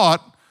a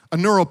thought, a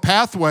neural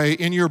pathway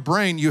in your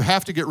brain, you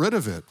have to get rid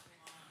of it.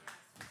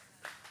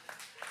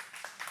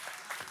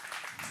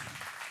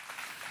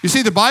 You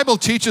see, the Bible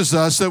teaches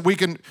us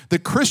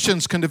that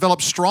Christians can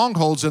develop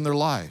strongholds in their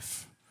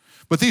life.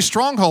 But these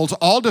strongholds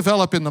all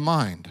develop in the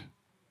mind.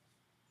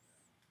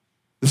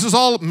 This is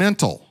all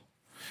mental.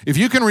 If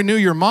you can renew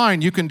your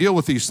mind, you can deal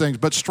with these things.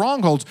 But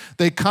strongholds,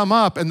 they come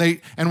up, and the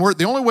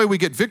only way we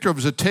get victory over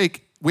is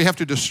we have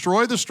to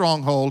destroy the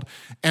stronghold,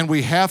 and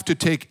we have to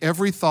take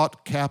every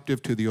thought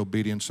captive to the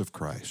obedience of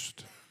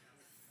Christ.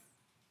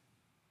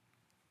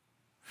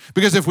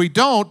 Because if we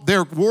don't,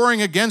 they're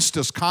warring against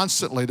us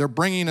constantly. They're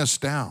bringing us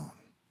down.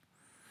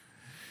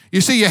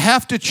 You see, you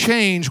have to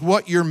change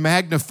what you're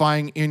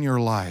magnifying in your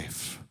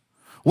life.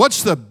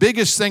 What's the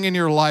biggest thing in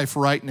your life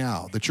right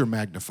now that you're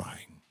magnifying?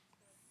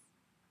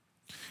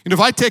 If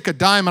I take a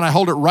dime and I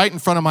hold it right in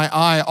front of my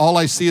eye, all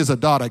I see is a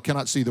dot. I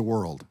cannot see the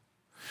world.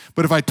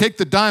 But if I take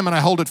the dime and I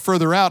hold it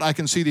further out, I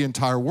can see the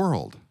entire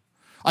world.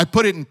 I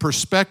put it in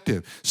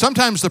perspective.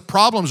 Sometimes the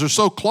problems are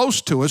so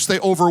close to us, they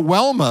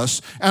overwhelm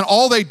us, and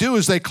all they do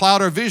is they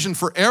cloud our vision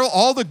for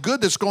all the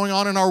good that's going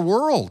on in our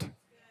world.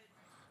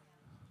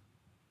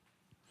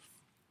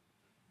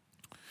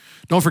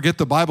 Don't forget,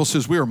 the Bible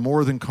says we are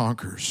more than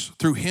conquerors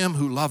through Him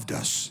who loved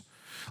us.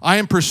 I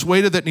am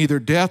persuaded that neither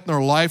death,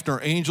 nor life, nor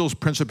angels,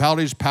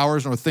 principalities,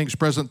 powers, nor things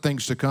present,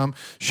 things to come,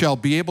 shall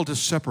be able to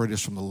separate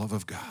us from the love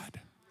of God.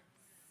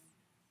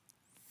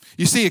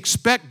 You see,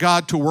 expect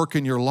God to work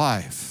in your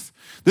life.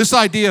 This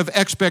idea of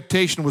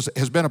expectation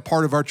has been a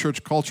part of our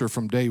church culture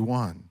from day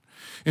one.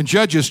 In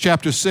Judges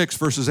chapter 6,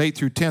 verses 8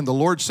 through 10, the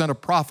Lord sent a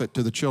prophet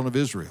to the children of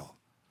Israel.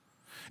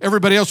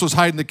 Everybody else was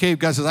hiding in the cave.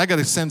 God says, I got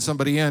to send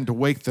somebody in to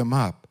wake them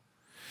up.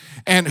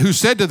 And who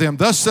said to them,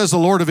 thus says the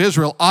Lord of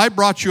Israel, I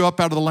brought you up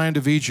out of the land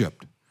of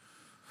Egypt.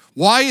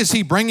 Why is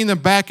He bringing them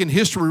back in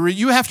history?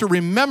 You have to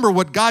remember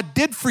what God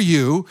did for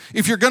you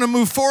if you're going to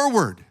move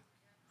forward.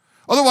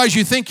 Otherwise,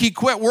 you think He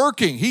quit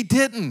working. He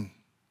didn't.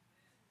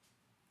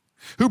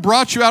 Who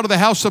brought you out of the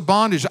house of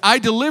bondage? I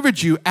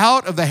delivered you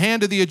out of the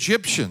hand of the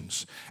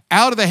Egyptians,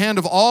 out of the hand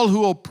of all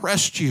who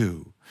oppressed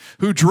you,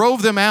 who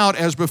drove them out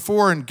as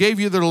before and gave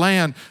you their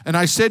land. And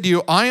I said to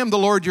you, I am the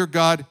Lord your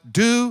God.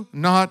 Do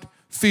not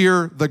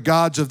fear the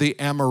gods of the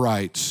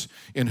Amorites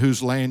in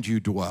whose land you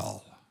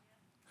dwell.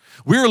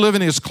 We are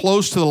living as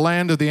close to the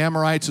land of the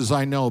Amorites as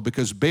I know,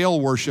 because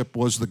Baal worship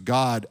was the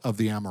god of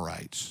the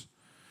Amorites.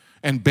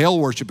 And Baal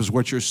worship is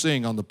what you're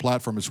seeing on the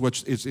platform. It's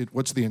what's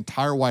the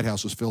entire White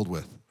House is filled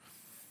with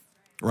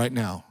right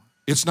now.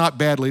 It's not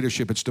bad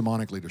leadership, it's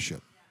demonic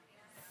leadership.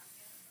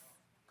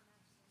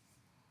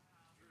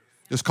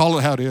 Just call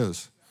it how it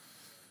is.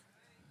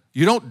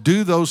 You don't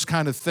do those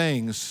kind of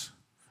things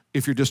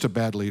if you're just a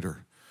bad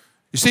leader.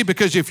 You see,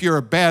 because if you're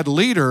a bad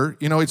leader,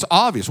 it's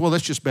obvious. Well,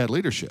 that's just bad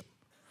leadership.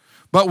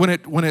 But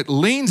when it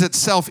leans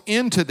itself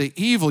into the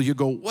evil, you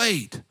go,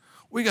 wait,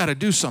 we got to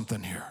do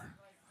something here.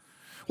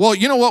 Well,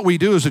 you know what we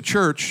do as a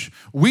church?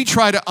 We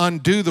try to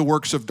undo the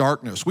works of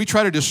darkness. We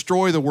try to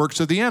destroy the works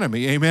of the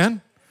enemy.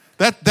 Amen?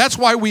 That's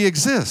why we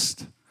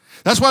exist.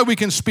 That's why we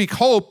can speak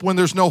hope when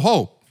there's no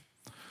hope.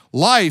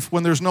 Life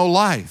when there's no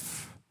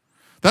life.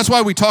 That's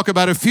why we talk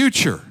about a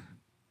future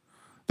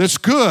that's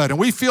good, and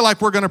we feel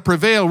like we're going to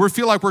prevail. We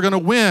feel like we're going to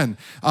win,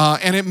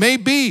 and it may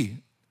be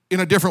in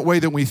a different way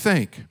than we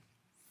think.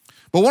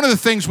 But one of the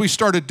things we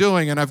started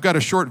doing, and I've got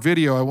a short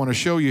video I want to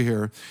show you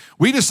here,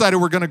 we decided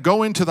we're going to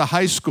go into the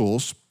high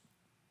schools,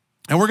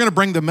 and we're going to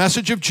bring the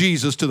message of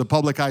Jesus to the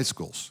public high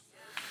schools.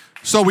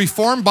 So we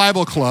formed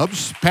Bible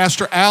clubs.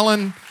 Pastor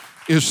Allen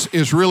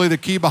is really the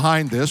key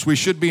behind this. We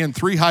should be in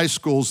 3 high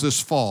schools this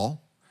fall.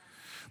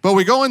 But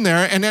we go in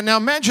there, and then now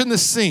imagine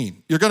this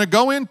scene. You're going to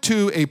go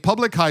into a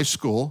public high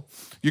school.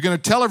 You're going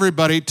to tell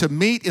everybody to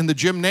meet in the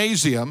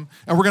gymnasium,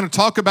 and we're going to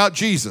talk about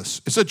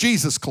Jesus. It's a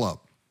Jesus club.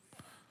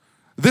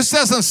 This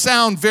doesn't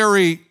sound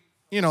very,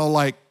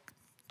 like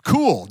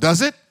cool,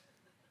 does it?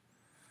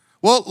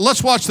 Well,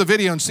 let's watch the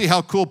video and see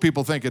how cool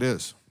people think it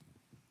is.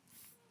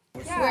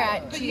 We're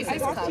at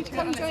Jesus Club.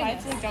 Come join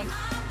us. There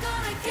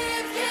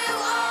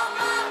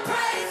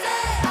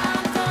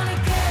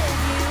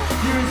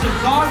is a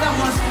God that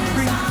wants to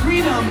bring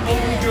freedom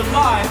over your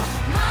lives.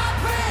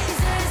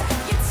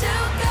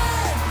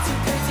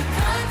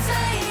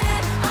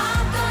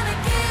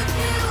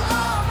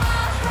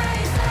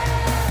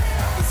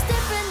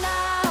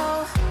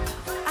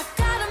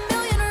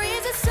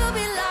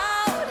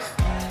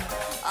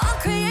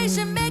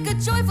 Make a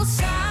joyful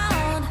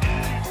sound.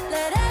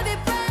 Let every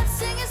breath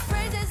sing his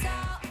praises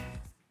out.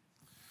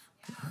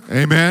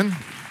 Amen.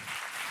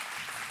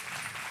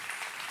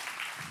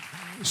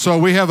 So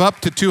we have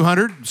up to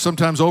 200,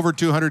 sometimes over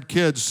 200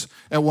 kids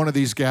at one of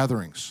these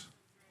gatherings.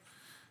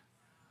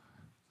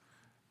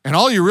 And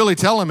all you really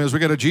tell them is, we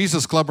got a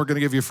Jesus club, we're going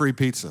to give you free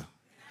pizza.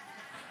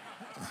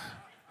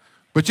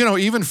 But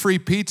even free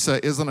pizza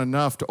isn't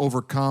enough to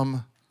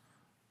overcome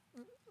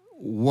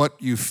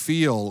what you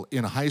feel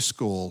in high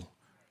school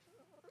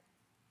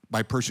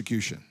by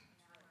persecution.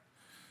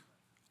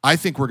 I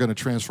think we're going to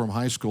transform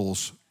high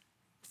schools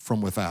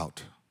from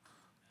without.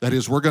 That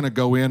is, we're going to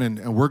go in and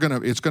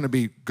it's going to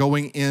be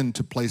going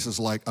into places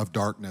of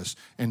darkness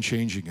and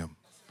changing them.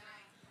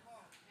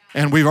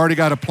 And we've already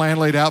got a plan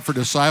laid out for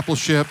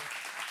discipleship.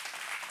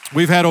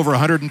 We've had over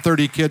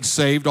 130 kids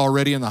saved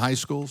already in the high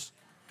schools.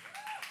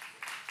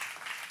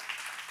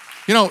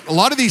 A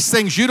lot of these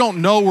things you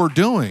don't know we're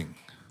doing.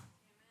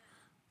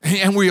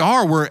 And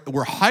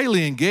we're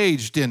highly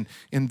engaged in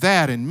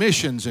that, in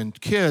missions and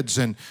kids.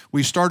 And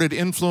we started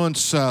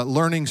Influence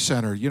Learning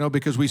Center,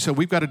 because we said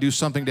we've got to do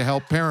something to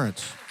help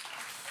parents.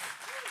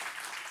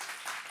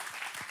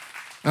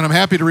 And I'm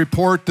happy to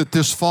report that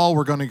this fall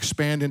we're going to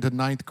expand into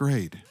 9th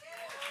grade.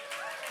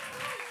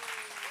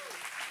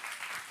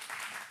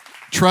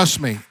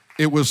 Trust me,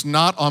 it was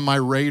not on my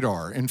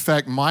radar. In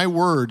fact, my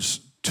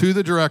words to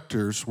the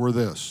directors were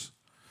this: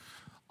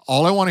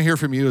 all I want to hear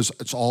from you is,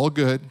 it's all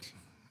good.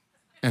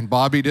 And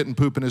Bobby didn't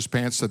poop in his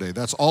pants today.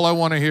 That's all I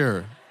want to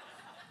hear.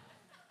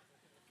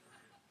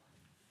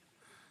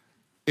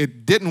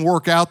 It didn't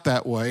work out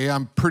that way.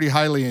 I'm pretty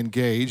highly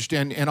engaged.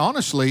 And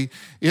honestly,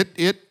 it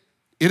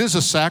is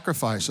a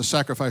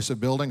sacrifice of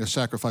building, a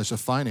sacrifice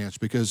of finance,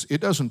 because it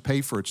doesn't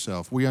pay for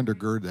itself. We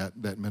undergird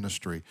that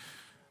ministry.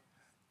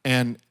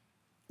 And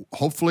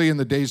hopefully in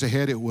the days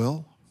ahead it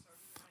will.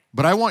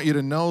 But I want you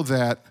to know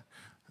that,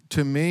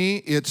 to me,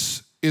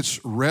 it's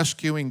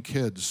rescuing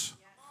kids.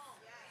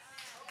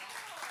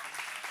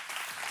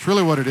 It's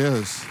really what it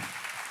is.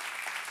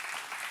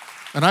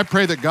 And I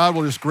pray that God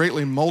will just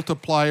greatly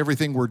multiply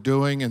everything we're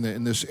doing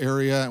in this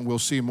area, and we'll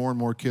see more and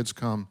more kids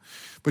come.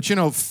 But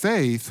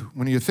faith,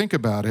 when you think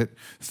about it,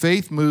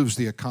 faith moves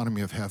the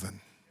economy of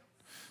heaven.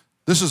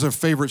 This is a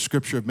favorite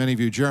scripture of many of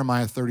you,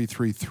 Jeremiah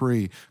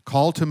 33:3.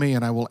 Call to me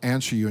and I will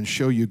answer you and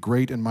show you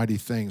great and mighty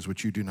things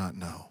which you do not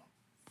know.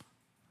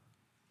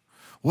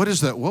 What is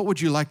that? What would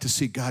you like to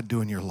see God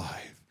do in your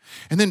life?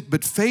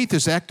 But faith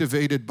is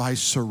activated by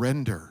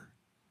surrender.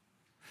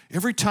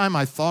 Every time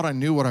I thought I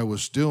knew what I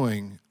was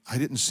doing, I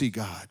didn't see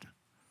God.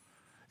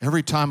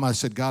 Every time I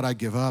said, God, I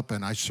give up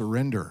and I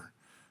surrender,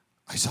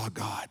 I saw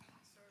God.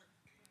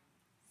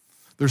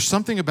 There's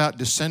something about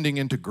descending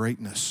into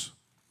greatness.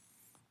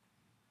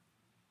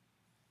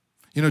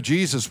 You know,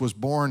 Jesus was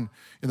born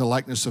in the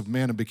likeness of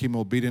men and became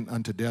obedient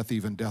unto death,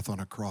 even death on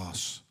a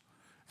cross.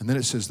 And then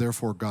it says,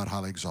 therefore God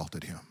highly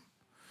exalted him.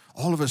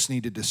 All of us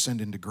need to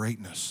descend into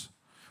greatness.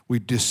 We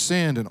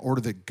descend in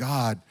order that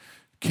God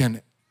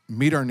can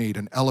meet our need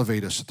and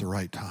elevate us at the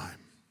right time.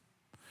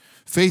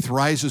 Faith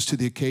rises to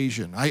the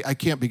occasion. I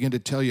can't begin to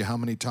tell you how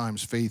many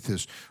times faith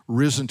has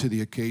risen to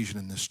the occasion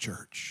in this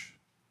church.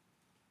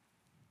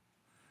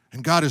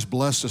 And God has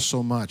blessed us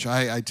so much.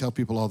 I tell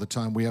people all the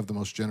time, we have the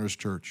most generous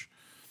church.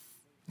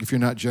 If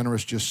you're not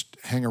generous, just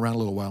hang around a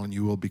little while and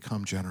you will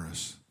become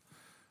generous.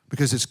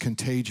 Because it's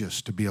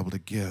contagious to be able to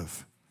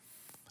give.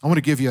 I want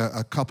to give you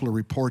a couple of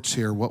reports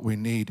here, what we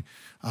need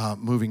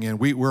moving in.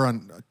 We're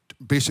on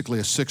basically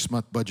a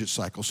 6-month budget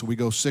cycle. So we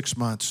go 6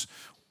 months,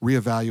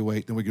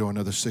 reevaluate, then we go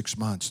another 6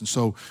 months. And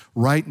so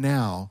right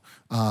now,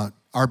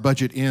 our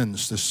budget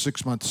ends, the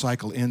 6-month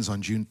cycle ends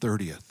on June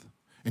 30th.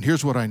 And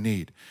here's what I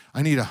need.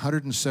 I need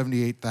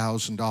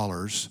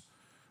 $178,000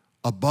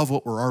 above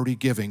what we're already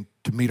giving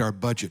to meet our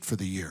budget for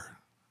the year.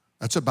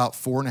 That's about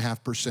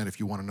 4.5% if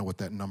you want to know what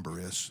that number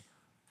is.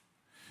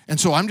 And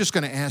so I'm just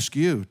going to ask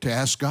you to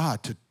ask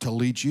God to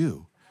lead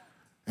you.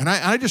 And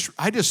I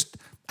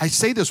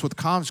say this with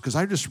confidence because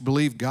I just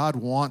believe God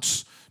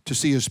wants to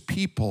see his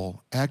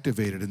people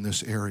activated in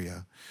this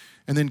area.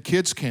 And then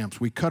kids camps,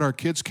 we cut our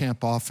kids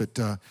camp off at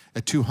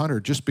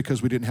 200 just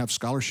because we didn't have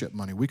scholarship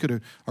money.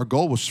 Our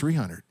goal was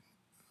 300.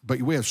 But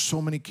we have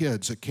so many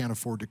kids that can't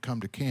afford to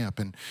come to camp.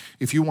 And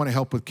if you want to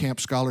help with camp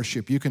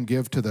scholarship, you can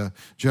give to the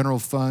general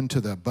fund,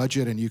 to the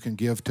budget, and you can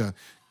give to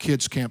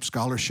Kids Camp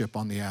Scholarship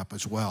on the app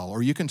as well.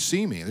 Or you can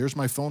see me. There's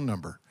my phone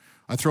number.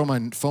 I throw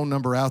my phone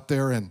number out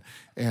there, and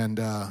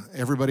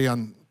everybody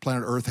on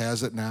planet Earth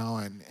has it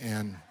now.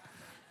 And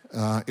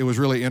it was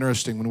really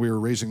interesting when we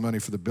were raising money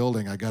for the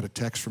building. I got a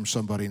text from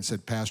somebody and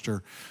said,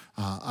 Pastor,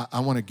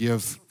 I want to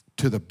give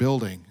to the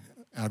building.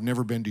 I've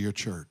never been to your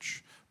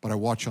church, but I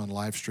watch on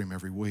live stream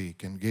every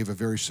week, and gave a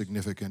very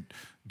significant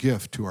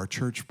gift to our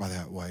church by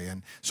that way.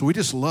 And so we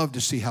just love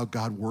to see how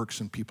God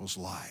works in people's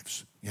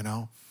lives, you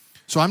know.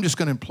 So I'm just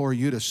going to implore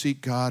you to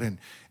seek God,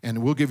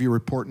 and we'll give you a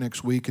report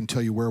next week and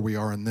tell you where we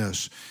are in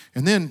this.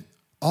 And then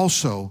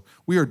also,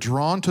 we are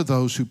drawn to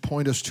those who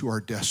point us to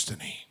our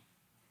destiny.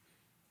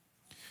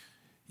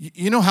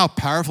 You know how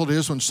powerful it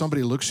is when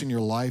somebody looks in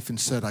your life and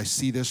said, I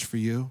see this for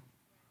you.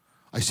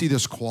 I see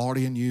this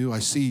quality in you. I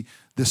see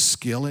this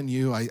skill in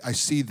you. I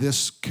see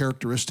this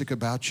characteristic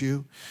about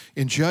you.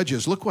 In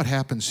Judges, look what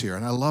happens here,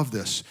 and I love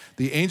this.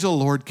 The angel of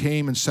the Lord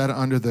came and sat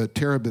under the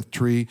terebinth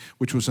tree,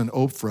 which was an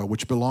Ophrah,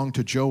 which belonged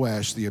to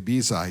Joash the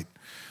Abiezrite,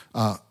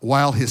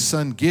 while his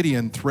son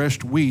Gideon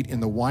threshed wheat in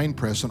the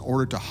winepress in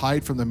order to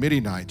hide from the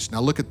Midianites.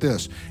 Now look at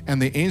this.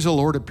 And the angel of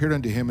the Lord appeared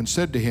unto him and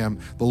said to him,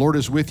 the Lord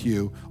is with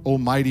you, O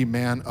mighty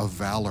man of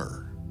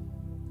valor.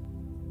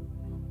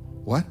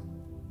 What?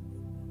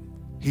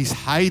 He's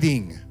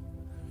hiding.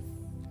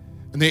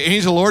 And the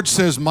angel of the Lord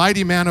says,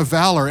 mighty man of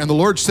valor. And the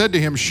Lord said to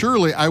him,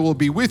 surely I will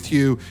be with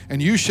you,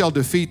 and you shall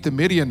defeat the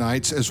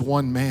Midianites as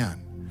one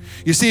man.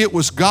 You see, it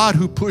was God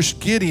who pushed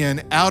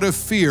Gideon out of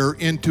fear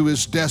into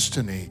his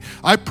destiny.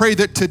 I pray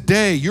that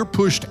today you're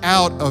pushed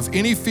out of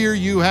any fear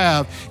you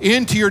have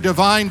into your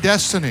divine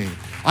destiny.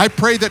 I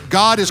pray that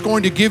God is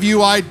going to give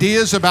you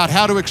ideas about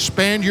how to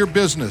expand your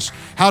business,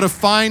 how to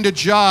find a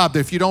job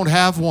if you don't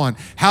have one,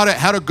 how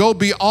to go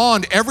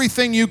beyond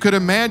everything you could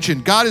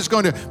imagine. God is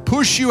going to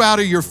push you out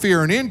of your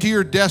fear and into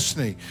your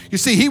destiny. You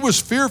see, he was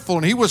fearful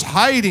and he was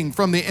hiding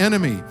from the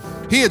enemy.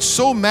 He had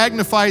so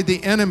magnified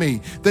the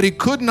enemy that he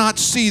could not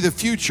see the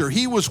future.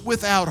 He was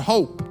without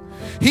hope.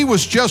 He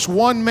was just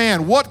one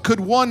man. What could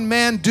one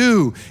man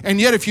do? And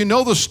yet, if you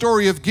know the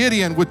story of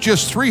Gideon, with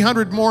just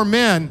 300 more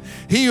men,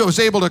 he was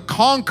able to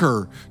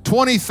conquer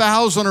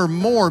 20,000 or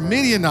more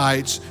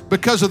Midianites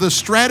because of the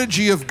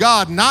strategy of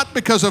God, not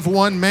because of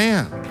one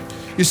man.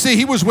 You see,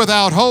 he was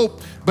without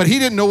hope, but he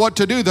didn't know what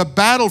to do. The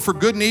battle for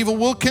good and evil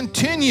will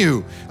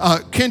continue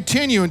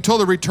until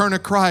the return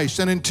of Christ.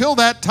 And until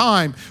that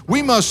time,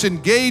 we must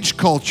engage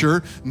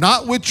culture,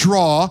 not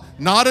withdraw,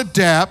 not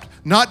adapt,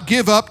 not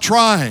give up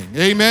trying.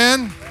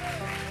 Amen?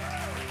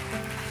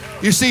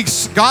 You see,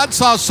 God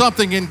saw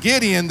something in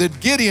Gideon that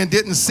Gideon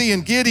didn't see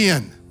in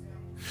Gideon.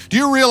 Do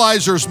you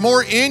realize there's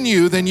more in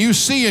you than you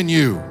see in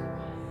you?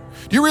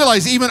 Do you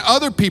realize even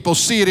other people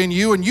see it in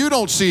you and you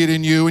don't see it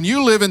in you, and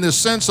you live in this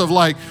sense of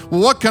like, well,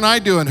 what can I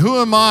do and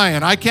who am I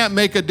and I can't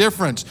make a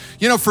difference?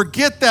 You know,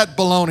 forget that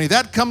baloney.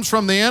 That comes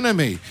from the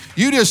enemy.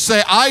 You just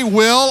say, I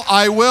will.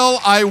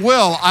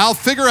 I'll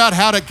figure out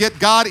how to get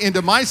God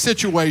into my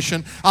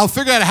situation. I'll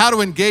figure out how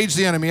to engage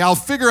the enemy. I'll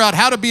figure out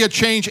how to be a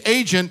change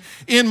agent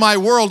in my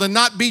world and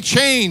not be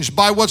changed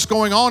by what's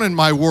going on in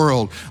my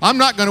world. I'm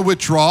not going to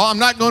withdraw. I'm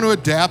not going to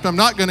adapt. I'm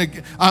not going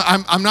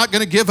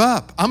to give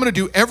up. I'm going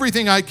to do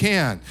everything I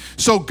can.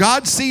 So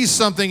God sees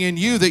something in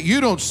you that you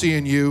don't see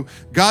in you.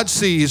 God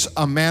sees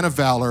a man of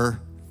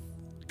valor.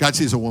 God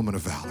sees a woman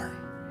of valor.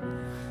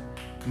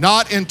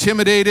 Not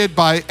intimidated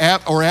by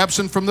or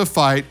absent from the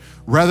fight,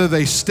 Rather,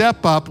 they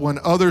step up when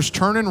others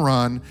turn and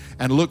run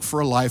and look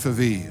for a life of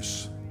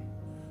ease.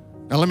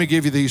 Now, let me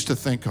give you these to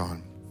think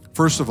on.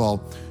 First of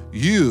all,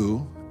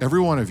 you,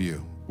 every one of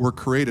you, were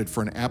created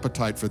for an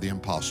appetite for the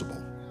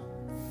impossible.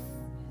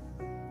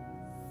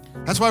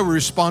 That's why we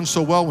respond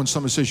so well when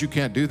someone says, you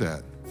can't do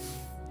that.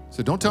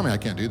 So don't tell me I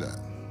can't do that.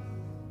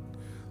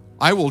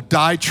 I will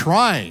die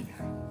trying.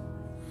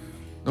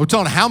 No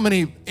telling how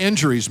many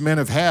injuries men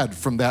have had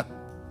from that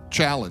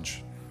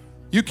challenge.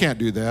 You can't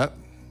do that.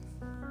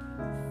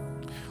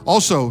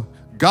 Also,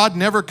 God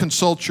never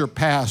consults your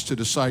past to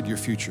decide your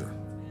future.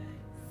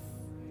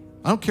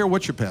 I don't care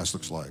what your past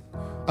looks like.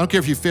 I don't care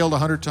if you failed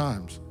 100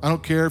 times. I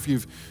don't care if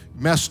you've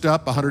messed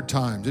up 100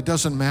 times. It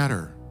doesn't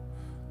matter.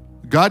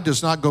 God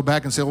does not go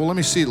back and say, well,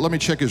 let me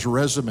check his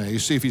resume,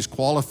 see if he's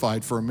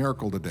qualified for a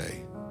miracle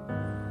today.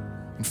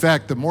 In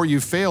fact, the more you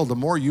fail, the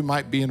more you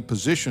might be in a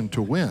position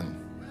to win.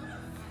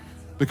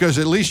 Because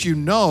at least you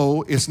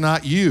know it's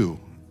not you.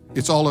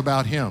 It's all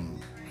about him.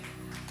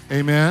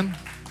 Amen?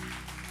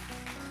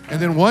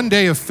 And then one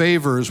day of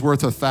favor is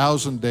worth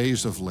 1,000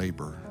 days of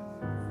labor.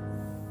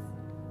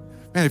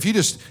 Man, if you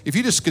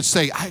just could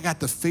say, I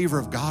got the favor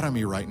of God on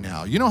me right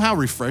now. You know how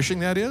refreshing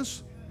that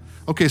is?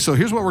 Okay, so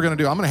here's what we're going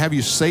to do. I'm going to have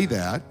you say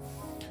that.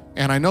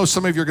 And I know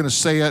some of you are going to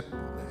say it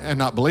and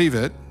not believe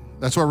it.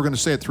 That's why we're going to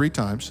say it 3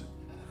 times.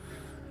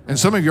 And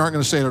some of you aren't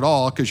going to say it at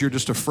all because you're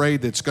just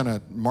afraid that it's going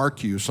to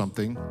mark you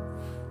something.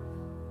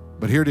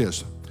 But here it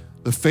is.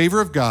 The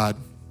favor of God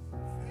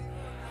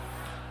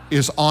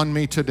is on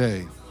me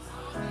today.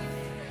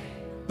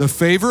 The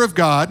favor of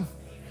God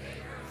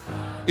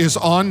is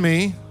on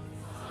me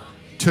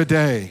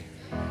today.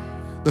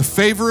 The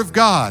favor of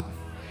God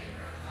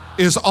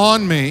is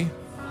on me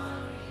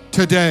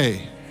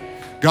today.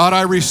 God,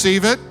 I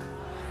receive it.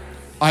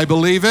 I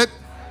believe it.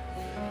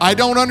 I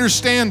don't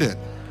understand it,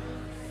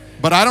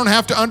 but I don't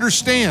have to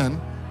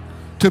understand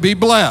to be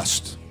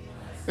blessed.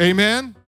 Amen.